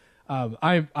 So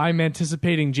I'm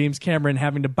anticipating James Cameron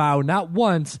having to bow not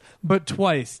once but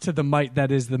twice to the might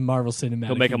that is the Marvel Cinematic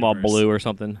He'll make them all Universe. blue or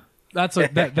something. That's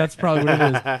that's probably what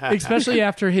it is. Especially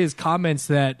after his comments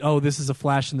that this is a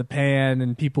flash in the pan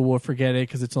and people will forget it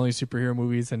because it's only superhero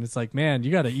movies. And it's like, man,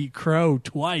 you got to eat crow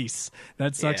twice.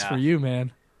 That sucks Yeah. for you,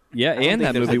 man. Yeah, I don't and think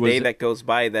that there's movie a day was that goes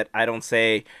by that I don't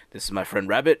say, "This is my friend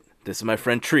Rabbit. This is my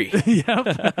friend Tree."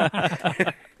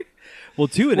 well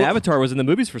too. And Avatar was in the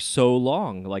movies for so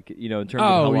long, like in terms of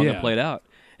how long yeah. it played out.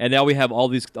 And now we have all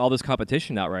this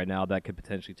competition out right now that could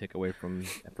potentially take away from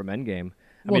Endgame.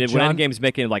 I Well, mean, John- when Endgame's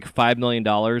making like $5 million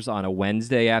on a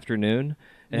Wednesday afternoon,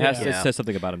 it Yeah. says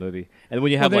something about a movie. And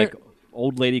when you have Well, like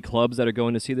old lady clubs that are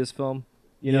going to see this film,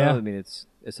 Yeah. I mean, it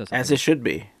says something. As it should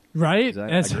be. Right,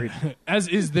 Exactly. as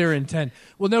is their intent.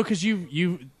 Well, no, because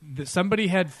somebody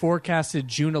had forecasted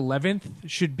June 11th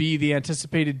should be the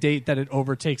anticipated date that it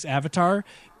overtakes Avatar,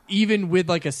 even with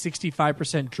like a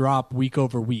 65% drop week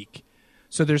over week.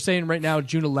 So they're saying right now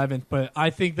June 11th, but I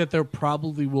think that there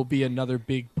probably will be another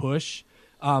big push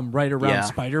right around Yeah.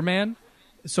 Spider-Man.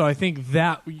 So I think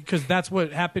that, because that's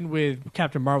what happened with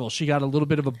Captain Marvel. She got a little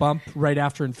bit of a bump right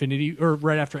after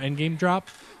right after Endgame dropped.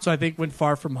 So I think when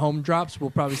Far From Home drops, we'll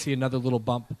probably see another little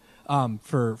bump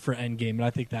for Endgame, and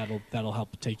I think that'll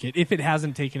help take it if it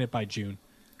hasn't taken it by June.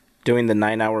 Doing the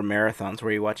 9-hour marathons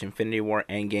where you watch Infinity War,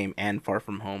 Endgame, and Far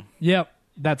From Home. Yep,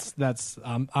 that's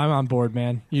I'm on board,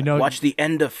 man. You know, watch the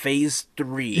end of Phase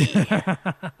 3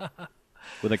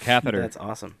 with a catheter. That's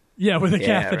awesome. Yeah, with a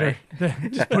catheter.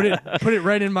 Right. Just put it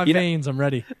right in my veins. I'm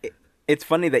ready. It's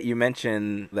funny that you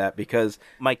mention that because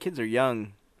my kids are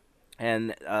young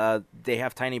and they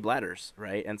have tiny bladders,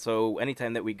 right? And so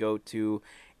anytime that we go to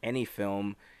any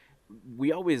film,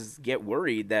 we always get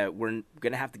worried that we're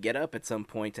going to have to get up at some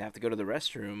point to have to go to the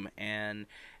restroom. And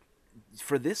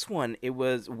for this one, it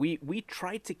was we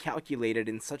tried to calculate it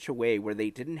in such a way where they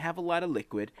didn't have a lot of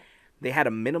liquid. They had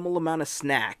a minimal amount of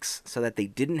snacks so that they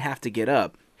didn't have to get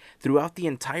up. Throughout the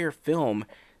entire film,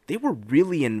 they were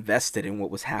really invested in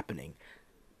what was happening.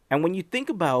 And when you think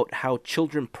about how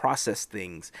children process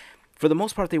things, for the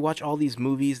most part, they watch all these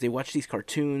movies, they watch these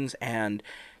cartoons, and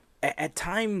at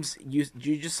times you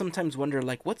just sometimes wonder,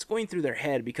 like, what's going through their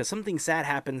head, because something sad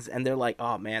happens and they're like,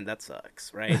 oh man, that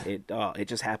sucks, right? It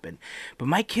just happened. But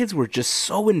my kids were just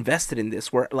so invested in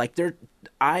this, where like their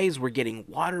eyes were getting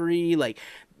watery,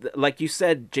 like you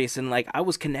said, Jason, like I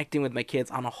was connecting with my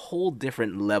kids on a whole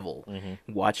different level,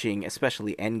 watching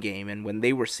especially Endgame, and when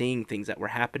they were seeing things that were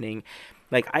happening,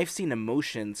 like I've seen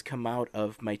emotions come out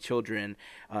of my children,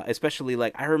 especially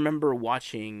like I remember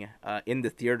watching in the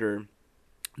theater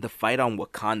the fight on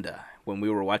Wakanda when we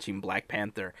were watching Black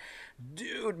Panther.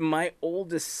 Dude, my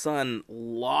oldest son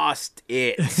lost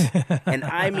it. And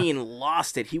I mean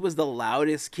lost it. He was the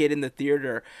loudest kid in the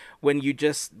theater when you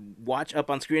just watch up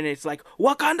on screen and it's like,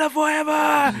 Wakanda forever!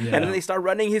 Yeah. And then they start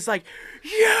running. He's like,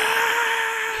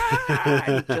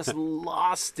 yeah! He just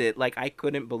lost it. Like, I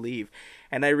couldn't believe.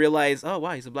 And I realized, oh,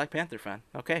 wow, he's a Black Panther fan.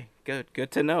 Okay, good.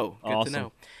 Good to know. Good to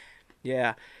know.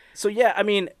 Yeah. So, yeah, I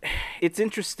mean, it's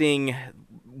interesting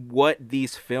what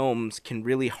these films can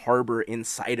really harbor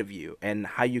inside of you and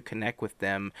how you connect with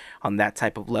them on that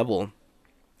type of level.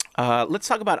 Let's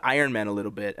talk about Iron Man a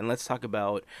little bit, and let's talk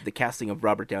about the casting of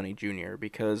Robert Downey Jr.,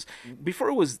 because before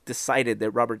it was decided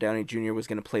that Robert Downey Jr. was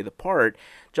going to play the part,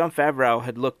 Jon Favreau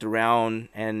had looked around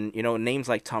and, you know, names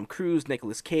like Tom Cruise,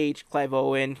 Nicolas Cage, Clive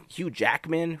Owen, Hugh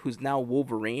Jackman, who's now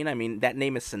Wolverine. I mean, that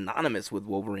name is synonymous with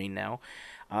Wolverine now.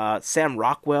 Sam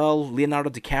Rockwell, Leonardo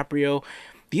DiCaprio.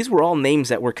 These were all names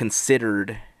that were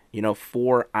considered, you know,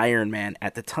 for Iron Man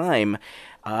at the time.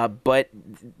 But,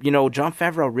 you know, Jon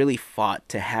Favreau really fought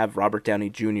to have Robert Downey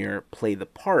Jr. play the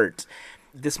part.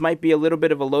 This might be a little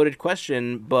bit of a loaded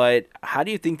question, but how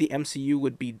do you think the MCU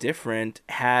would be different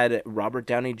had Robert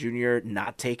Downey Jr.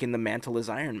 not taken the mantle as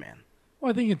Iron Man?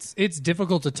 Well, I think it's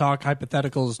difficult to talk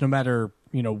hypotheticals no matter,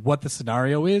 you know, what the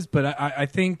scenario is, but I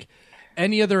think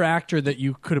any other actor that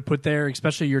you could have put there,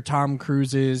 especially your Tom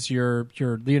Cruises, your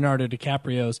Leonardo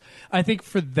DiCaprios, I think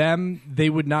for them, they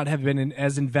would not have been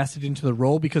as invested into the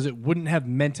role because it wouldn't have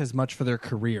meant as much for their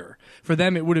career. For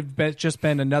them, it would have just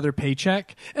been another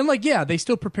paycheck. And like, yeah, they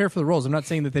still prepare for the roles. I'm not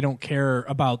saying that they don't care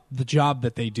about the job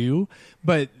that they do,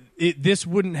 but this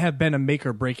wouldn't have been a make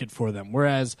or break it for them.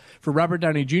 Whereas for Robert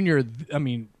Downey Jr., I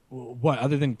mean, what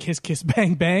other than Kiss Kiss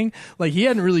Bang Bang, like he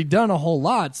hadn't really done a whole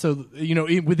lot. So, you know,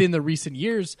 within the recent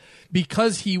years,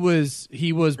 because he was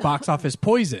box office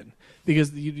poison,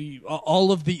 because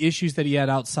all of the issues that he had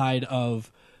outside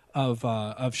of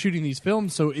shooting these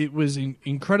films. So it was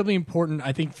incredibly important,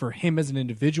 I think, for him as an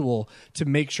individual to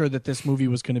make sure that this movie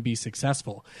was going to be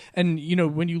successful. And, you know,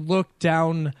 when you look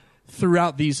down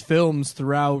throughout these films,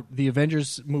 throughout the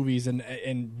Avengers movies,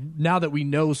 and now that we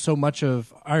know so much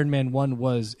of Iron Man 1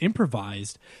 was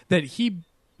improvised, that he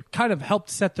kind of helped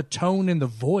set the tone and the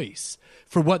voice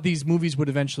for what these movies would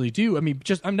eventually do. I mean,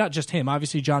 I'm not just him.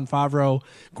 Obviously, Jon Favreau,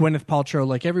 Gwyneth Paltrow,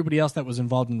 like everybody else that was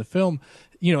involved in the film,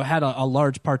 you know, had a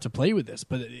large part to play with this.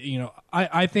 But, you know,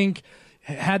 I think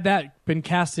had that been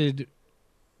casted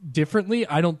differently,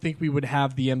 I don't think we would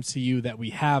have the MCU that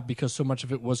we have, because so much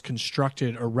of it was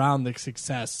constructed around the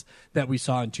success that we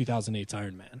saw in 2008's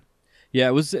Iron Man. Yeah,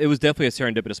 it was definitely a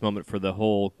serendipitous moment for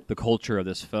the culture of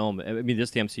this film. I mean,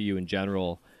 just the MCU in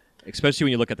general, especially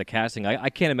when you look at the casting. I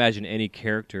can't imagine any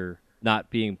character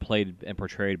not being played and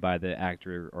portrayed by the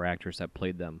actor or actress that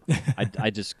played them.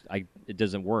 It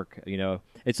doesn't work. You know,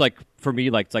 it's like, for me,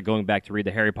 like, it's like going back to read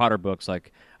the Harry Potter books.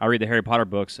 Like, I read the Harry Potter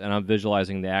books and I'm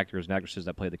visualizing the actors and actresses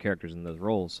that play the characters in those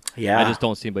roles. Yeah. I just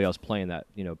don't see anybody else playing that,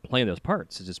 you know, playing those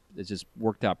parts. It just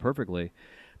worked out perfectly.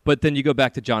 But then you go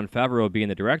back to Jon Favreau being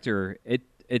the director. It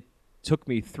took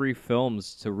me 3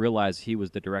 films to realize he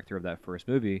was the director of that first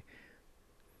movie.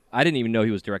 I didn't even know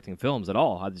he was directing films at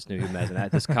all. I just knew him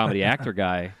as this comedy actor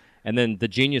guy. And then the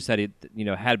genius that he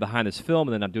had behind this film,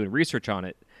 and then I'm doing research on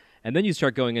it. And then you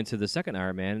start going into the second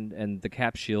Iron Man and the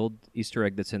Cap Shield Easter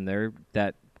egg that's in there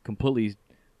that completely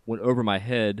went over my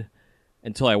head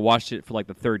until I watched it for like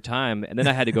the third time. And then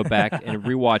I had to go back and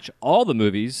rewatch all the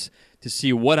movies to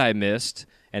see what I missed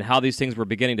and how these things were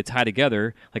beginning to tie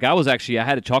together. Like I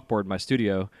had a chalkboard in my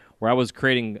studio where I was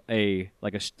creating a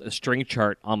string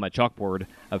chart on my chalkboard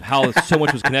of how so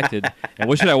much was connected and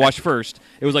what should I watch first.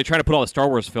 It was like trying to put all the Star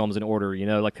Wars films in order,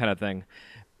 like kind of thing.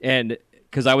 And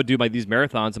because I would do these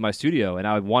marathons in my studio, and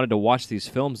I wanted to watch these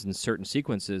films in certain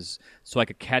sequences so I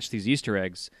could catch these Easter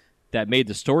eggs that made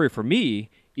the story for me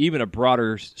even a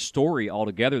broader story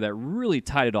altogether that really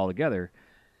tied it all together.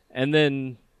 And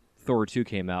then Thor 2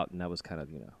 came out, and that was kind of,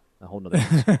 a whole nother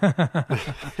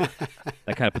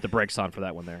I kind of put the brakes on for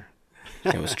that one there.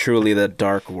 It was truly the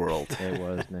dark world. It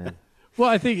was, man. Well,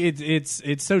 I think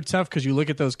it's so tough because you look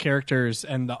at those characters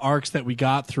and the arcs that we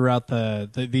got throughout the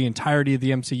entirety of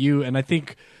the MCU, and I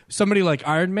think somebody like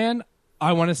Iron Man,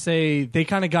 I want to say they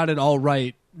kind of got it all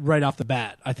right off the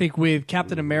bat. I think with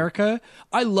Captain America,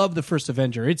 I love the first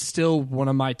Avenger. It's still one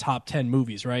of my top 10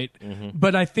 movies, right? Mm-hmm.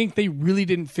 But I think they really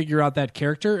didn't figure out that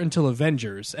character until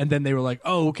Avengers. And then they were like,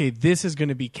 oh, okay, this is going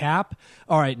to be Cap.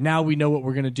 All right, now we know what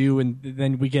we're going to do. And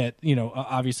then we get,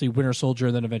 obviously Winter Soldier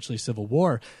and then eventually Civil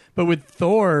War. But with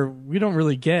Thor, we don't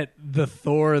really get the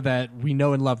Thor that we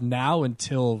know and love now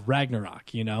until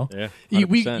Ragnarok, Yeah,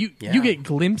 you get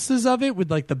glimpses of it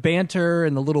with like the banter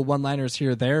and the little one-liners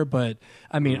here or there, but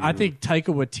I mean, I think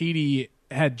Taika Waititi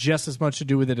had just as much to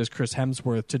do with it as Chris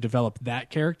Hemsworth to develop that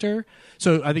character.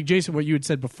 So I think, Jason, what you had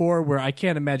said before, where I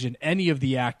can't imagine any of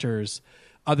the actors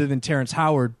other than Terrence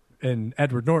Howard and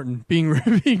Edward Norton being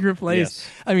replaced. Yes.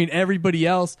 I mean, everybody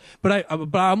else. But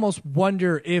I almost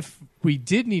wonder if we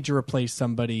did need to replace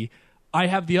somebody. I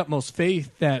have the utmost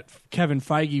faith that Kevin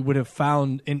Feige would have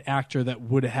found an actor that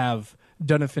would have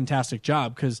done a fantastic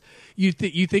job, because you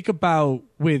think about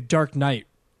with Dark Knight.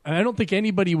 I don't think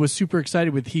anybody was super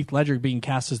excited with Heath Ledger being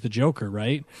cast as the Joker,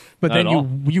 right? But Not then at all.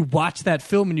 you watch that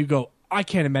film and you go, I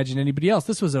can't imagine anybody else.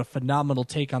 This was a phenomenal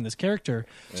take on this character.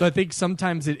 Yeah. So I think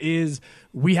sometimes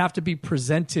we have to be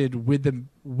presented with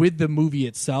the movie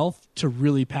itself to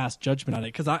really pass judgment on it.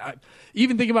 Because I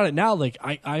even think about it now, like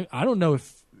I don't know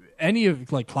if any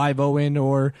of like Clive Owen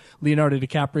or Leonardo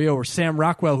DiCaprio or Sam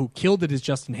Rockwell, who killed it as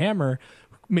Justin Hammer,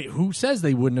 who says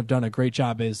they wouldn't have done a great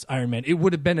job as Iron Man? It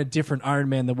would have been a different Iron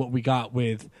Man than what we got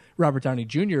with Robert Downey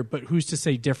Jr., but who's to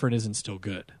say different isn't still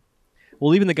good?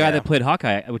 Well, even the guy that played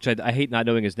Hawkeye, which I hate not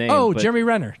knowing his name. Oh, Jeremy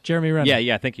Renner.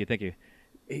 Yeah, thank you.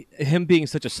 Him being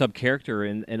such a sub-character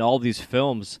in all these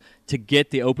films, to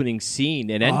get the opening scene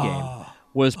in Endgame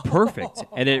was perfect.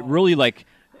 And it really,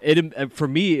 for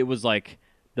me, it was like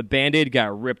the Band-Aid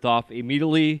got ripped off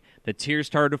immediately. The tears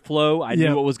started to flow. I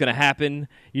knew what was going to happen.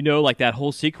 Like that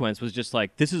whole sequence was just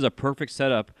like, this is a perfect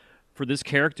setup for this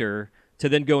character to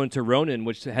then go into Ronin,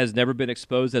 which has never been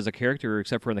exposed as a character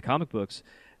except for in the comic books.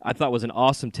 I thought was an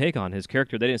awesome take on his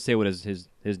character. They didn't say what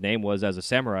his name was as a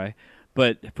samurai,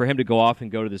 but for him to go off and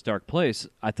go to this dark place,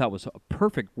 I thought was a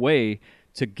perfect way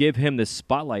to give him this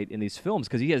spotlight in these films,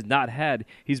 because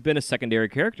he's been a secondary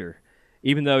character.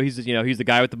 Even though he's the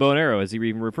guy with the bow and arrow, as he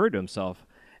even referred to himself.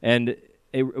 And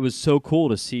it was so cool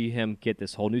to see him get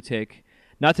this whole new take.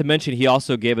 Not to mention, he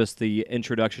also gave us the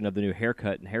introduction of the new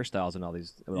haircut and hairstyles and all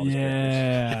these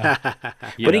characters.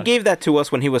 But he gave that to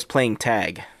us when he was playing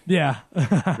tag. Yeah.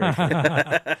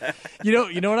 You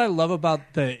know what I love about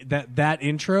that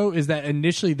intro is that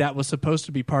initially that was supposed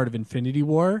to be part of Infinity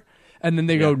War. And then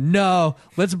they go, no,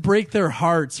 let's break their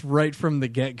hearts right from the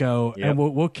get-go, and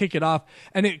we'll kick it off.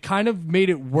 And it kind of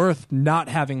made it worth not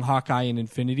having Hawkeye in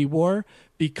Infinity War,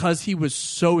 because he was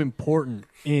so important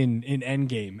in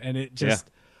Endgame. And it just,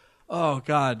 oh,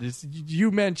 God, you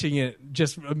mentioning it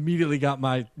just immediately got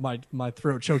my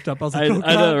throat choked up. I was like, oh, God,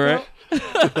 I know, right?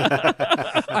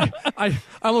 I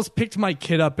almost picked my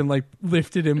kid up and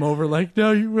lifted him over,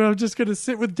 no, I'm just gonna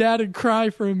sit with Dad and cry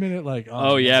for a minute.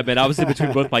 Oh yeah, man, I was in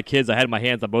between both my kids. I had my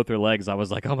hands on both their legs. I was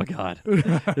like, oh my God,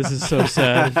 this is so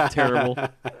sad, terrible.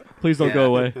 Please don't go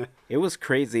away. It was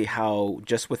crazy how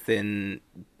just within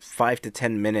 5 to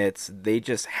 10 minutes they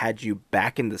just had you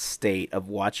back in the state of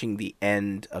watching the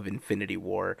end of Infinity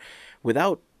War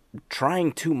without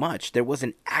trying too much. There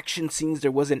wasn't action scenes,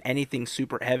 there wasn't anything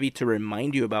super heavy to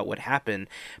remind you about what happened,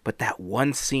 but that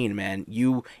one scene, man,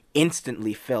 you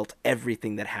instantly felt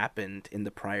everything that happened in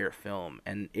the prior film,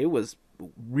 and it was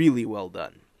really well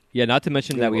done. Yeah, not to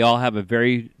mention that we all have a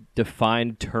very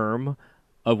defined term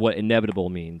of what inevitable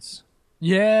means.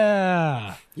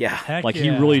 Yeah. Yeah. Heck Like yeah. he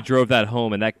really drove that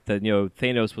home, and that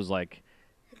Thanos was like,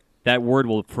 that word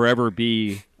will forever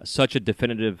be such a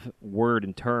definitive word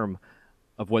and term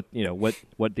of what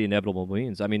what the inevitable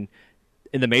means. I mean,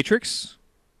 in the Matrix,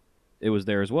 it was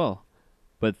there as well,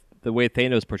 but the way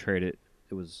Thanos portrayed it,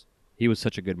 he was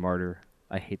such a good martyr.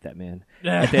 I hate that man.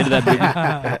 At the end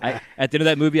of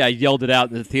that movie, I yelled it out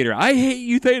in the theater. I hate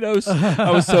you, Thanos.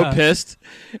 I was so pissed.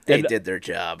 They did their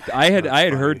job. I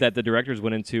had heard that the directors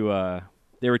went into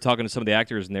they were talking to some of the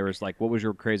actors, and they was like, "What was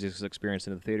your craziest experience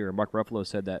in the theater?" And Mark Ruffalo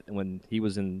said that when he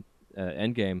was in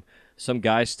Endgame, some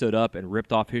guy stood up and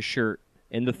ripped off his shirt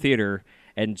in the theater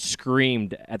and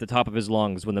screamed at the top of his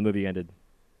lungs when the movie ended.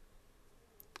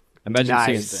 Imagine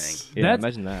Nice.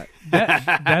 imagine that.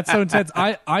 That's so intense.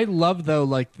 I love though,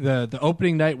 like the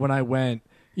opening night when I went,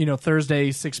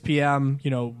 Thursday 6 p.m.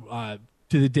 To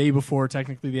the day before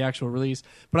technically the actual release.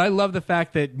 But I love the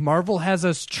fact that Marvel has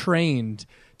us trained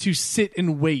to sit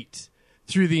and wait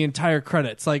through the entire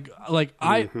credits. I've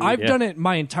done it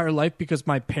my entire life because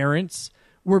my parents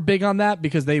were big on that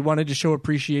because they wanted to show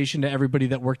appreciation to everybody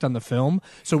that worked on the film.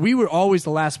 So we were always the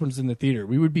last ones in the theater.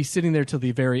 We would be sitting there till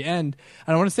the very end.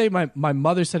 And I want to say my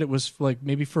mother said it was like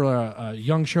maybe for a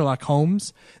young Sherlock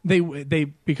Holmes. They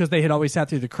because they had always sat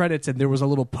through the credits and there was a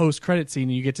little post-credit scene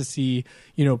and you get to see,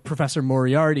 Professor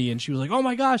Moriarty, and she was like, "Oh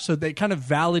my gosh." So they kind of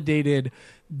validated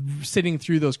sitting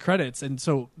through those credits. And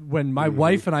so when my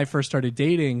wife and I first started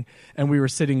dating and we were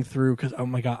sitting through, because oh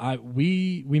my god,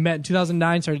 we met in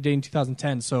 2009, started dating in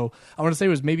 2010, so I want to say it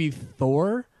was maybe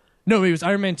Thor. No, it was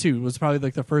Iron Man 2. It was probably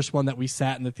like the first one that we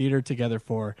sat in the theater together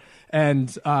for.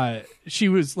 And she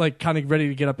was like kind of ready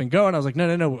to get up and go. And I was like,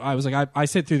 no. I was like, I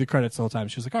sit through the credits the whole time.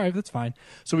 She was like, all right, that's fine.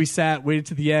 So we sat, waited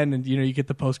to the end, and you get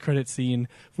the post-credit scene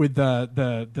with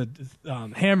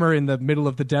the hammer in the middle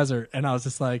of the desert. And I was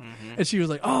just like, and she was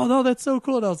like, oh no, that's so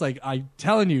cool. And I was like, I'm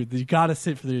telling you, you got to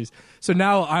sit for these. So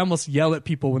now I almost yell at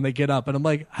people when they get up. And I'm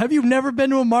like, have you never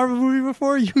been to a Marvel movie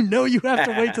before? You have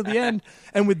to wait till the end.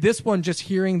 And with this one, just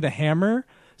hearing the hammer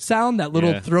sound, that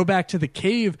little throwback to the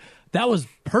cave, that was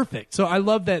perfect. So I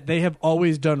love that they have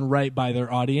always done right by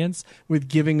their audience with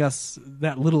giving us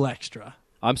that little extra.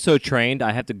 I'm so trained,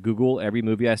 I have to Google every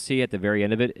movie I see. At the very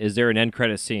end of it, is there an end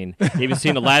credit scene? Even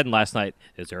seen Aladdin last night.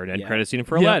 Is there an end credit scene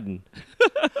for Aladdin?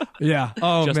 Yeah.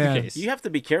 Oh, Just man. in case. You have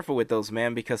to be careful with those,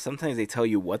 man, because sometimes they tell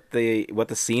you what the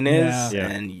scene is, Yeah.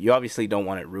 and you obviously don't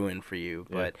want it ruined for you.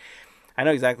 But I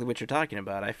know exactly what you're talking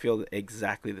about. I feel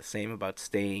exactly the same about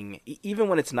staying, even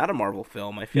when it's not a Marvel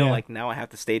film. I feel like now I have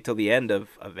to stay till the end of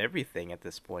everything at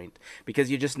this point,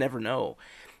 because you just never know.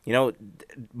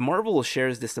 Marvel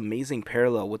shares this amazing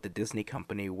parallel with the Disney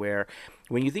company, where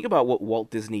when you think about what Walt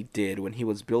Disney did when he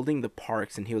was building the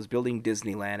parks and he was building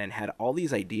Disneyland and had all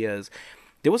these ideas,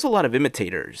 there was a lot of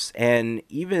imitators. And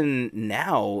even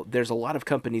now, there's a lot of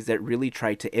companies that really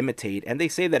try to imitate, and they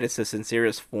say that it's the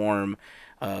sincerest form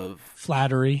of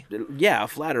Flattery. Yeah,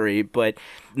 flattery, but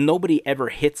nobody ever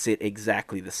hits it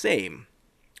exactly the same.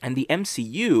 And the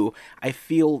MCU, I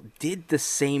feel, did the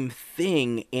same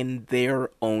thing in their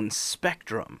own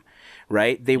spectrum,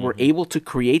 right? They were able to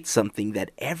create something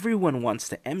that everyone wants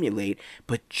to emulate,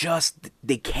 but just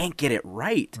they can't get it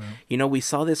right. We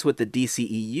saw this with the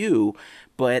DCEU,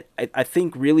 but I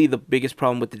think really the biggest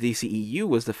problem with the DCEU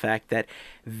was the fact that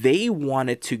they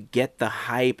wanted to get the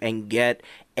hype and get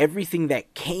everything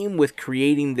that came with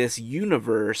creating this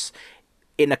universe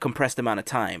in a compressed amount of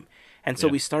time. And so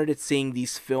we started seeing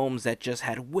these films that just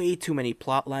had way too many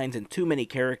plot lines and too many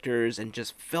characters and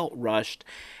just felt rushed.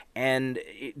 And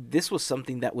this was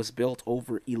something that was built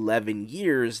over 11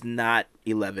 years, not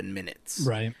 11 minutes.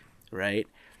 Right. Right?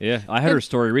 Yeah, I heard a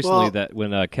story recently that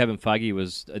when Kevin Feige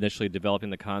was initially developing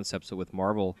the concepts with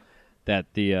Marvel,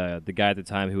 that the guy at the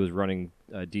time who was running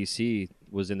DC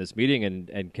was in this meeting,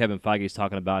 and Kevin Feige's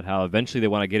talking about how eventually they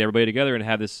want to get everybody together and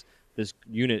have this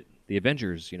unit, the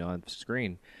Avengers, on the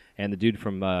screen. And the dude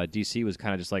from DC was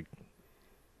kind of just like,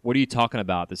 "What are you talking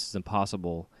about? This is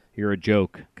impossible. You're a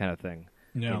joke," kind of thing.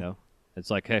 Yeah.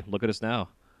 It's like, hey, look at us now.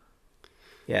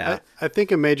 Yeah. I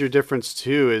think a major difference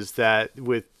too is that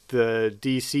with the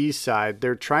DC side,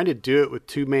 they're trying to do it with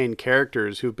two main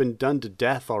characters who've been done to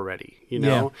death already.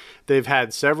 They've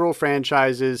had several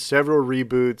franchises, several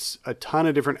reboots, a ton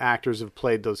of different actors have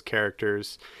played those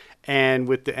characters. And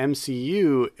with the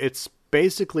MCU, it's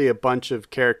basically a bunch of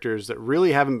characters that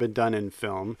really haven't been done in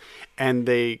film, and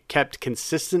they kept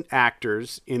consistent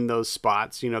actors in those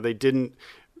spots. They didn't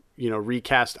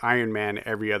recast Iron Man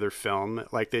every other film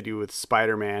like they do with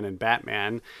Spider-Man and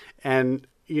Batman. And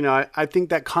I think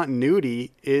that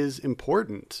continuity is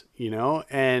important,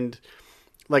 and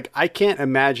Like, I can't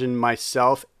imagine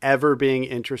myself ever being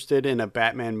interested in a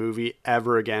Batman movie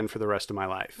ever again for the rest of my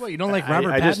life. What, you don't like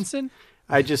Robert Pattinson?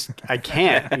 I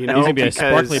can't, you know. He's gonna be a because-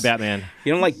 sparkly Batman.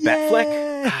 You don't like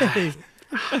Batfleck?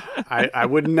 I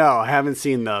wouldn't know. I haven't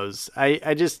seen those.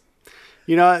 I just,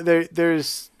 you know,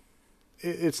 there's,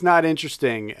 it's not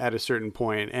interesting at a certain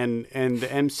point, and the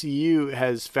MCU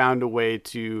has found a way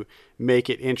to make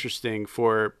it interesting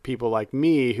for people like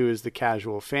me, who is the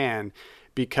casual fan,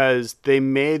 because they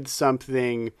made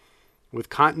something with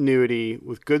continuity,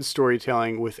 with good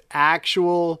storytelling, with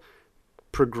actual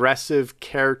progressive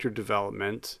character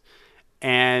development,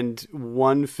 and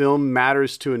one film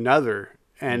matters to another.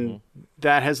 And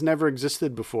that has never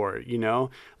existed before, you know?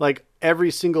 Like,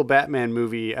 every single Batman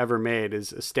movie ever made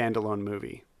is a standalone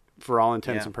movie for all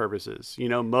intents and purposes. You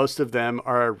know, most of them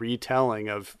are a retelling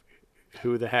of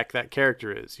who the heck that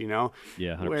character is, you know?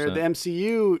 Yeah, 100%. Where the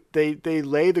MCU, they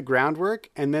lay the groundwork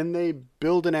and then they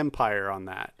build an empire on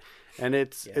that. And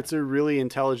it's a really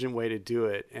intelligent way to do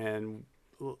it. And,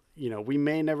 you know, we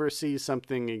may never see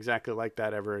something exactly like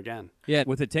that ever again. Yeah,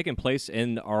 with it taking place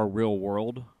in our real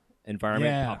world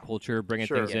environment, pop culture, bringing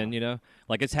things in, you know,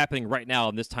 like it's happening right now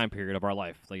in this time period of our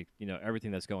life. Like, you know,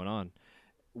 everything that's going on,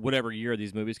 whatever year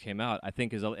these movies came out, I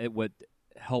think is what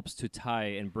helps to tie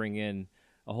and bring in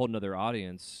a whole nother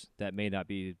audience that may not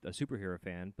be a superhero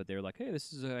fan, but they're like, hey,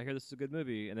 I hear this is a good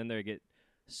movie, and then they get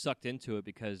sucked into it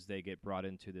because they get brought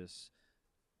into this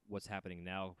what's happening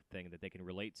now thing that they can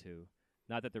relate to.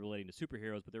 Not that they're relating to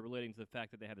superheroes, but they're relating to the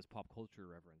fact that they have this pop culture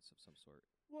reverence of some sort.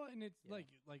 Well, and it's like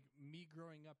me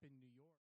growing up in New York.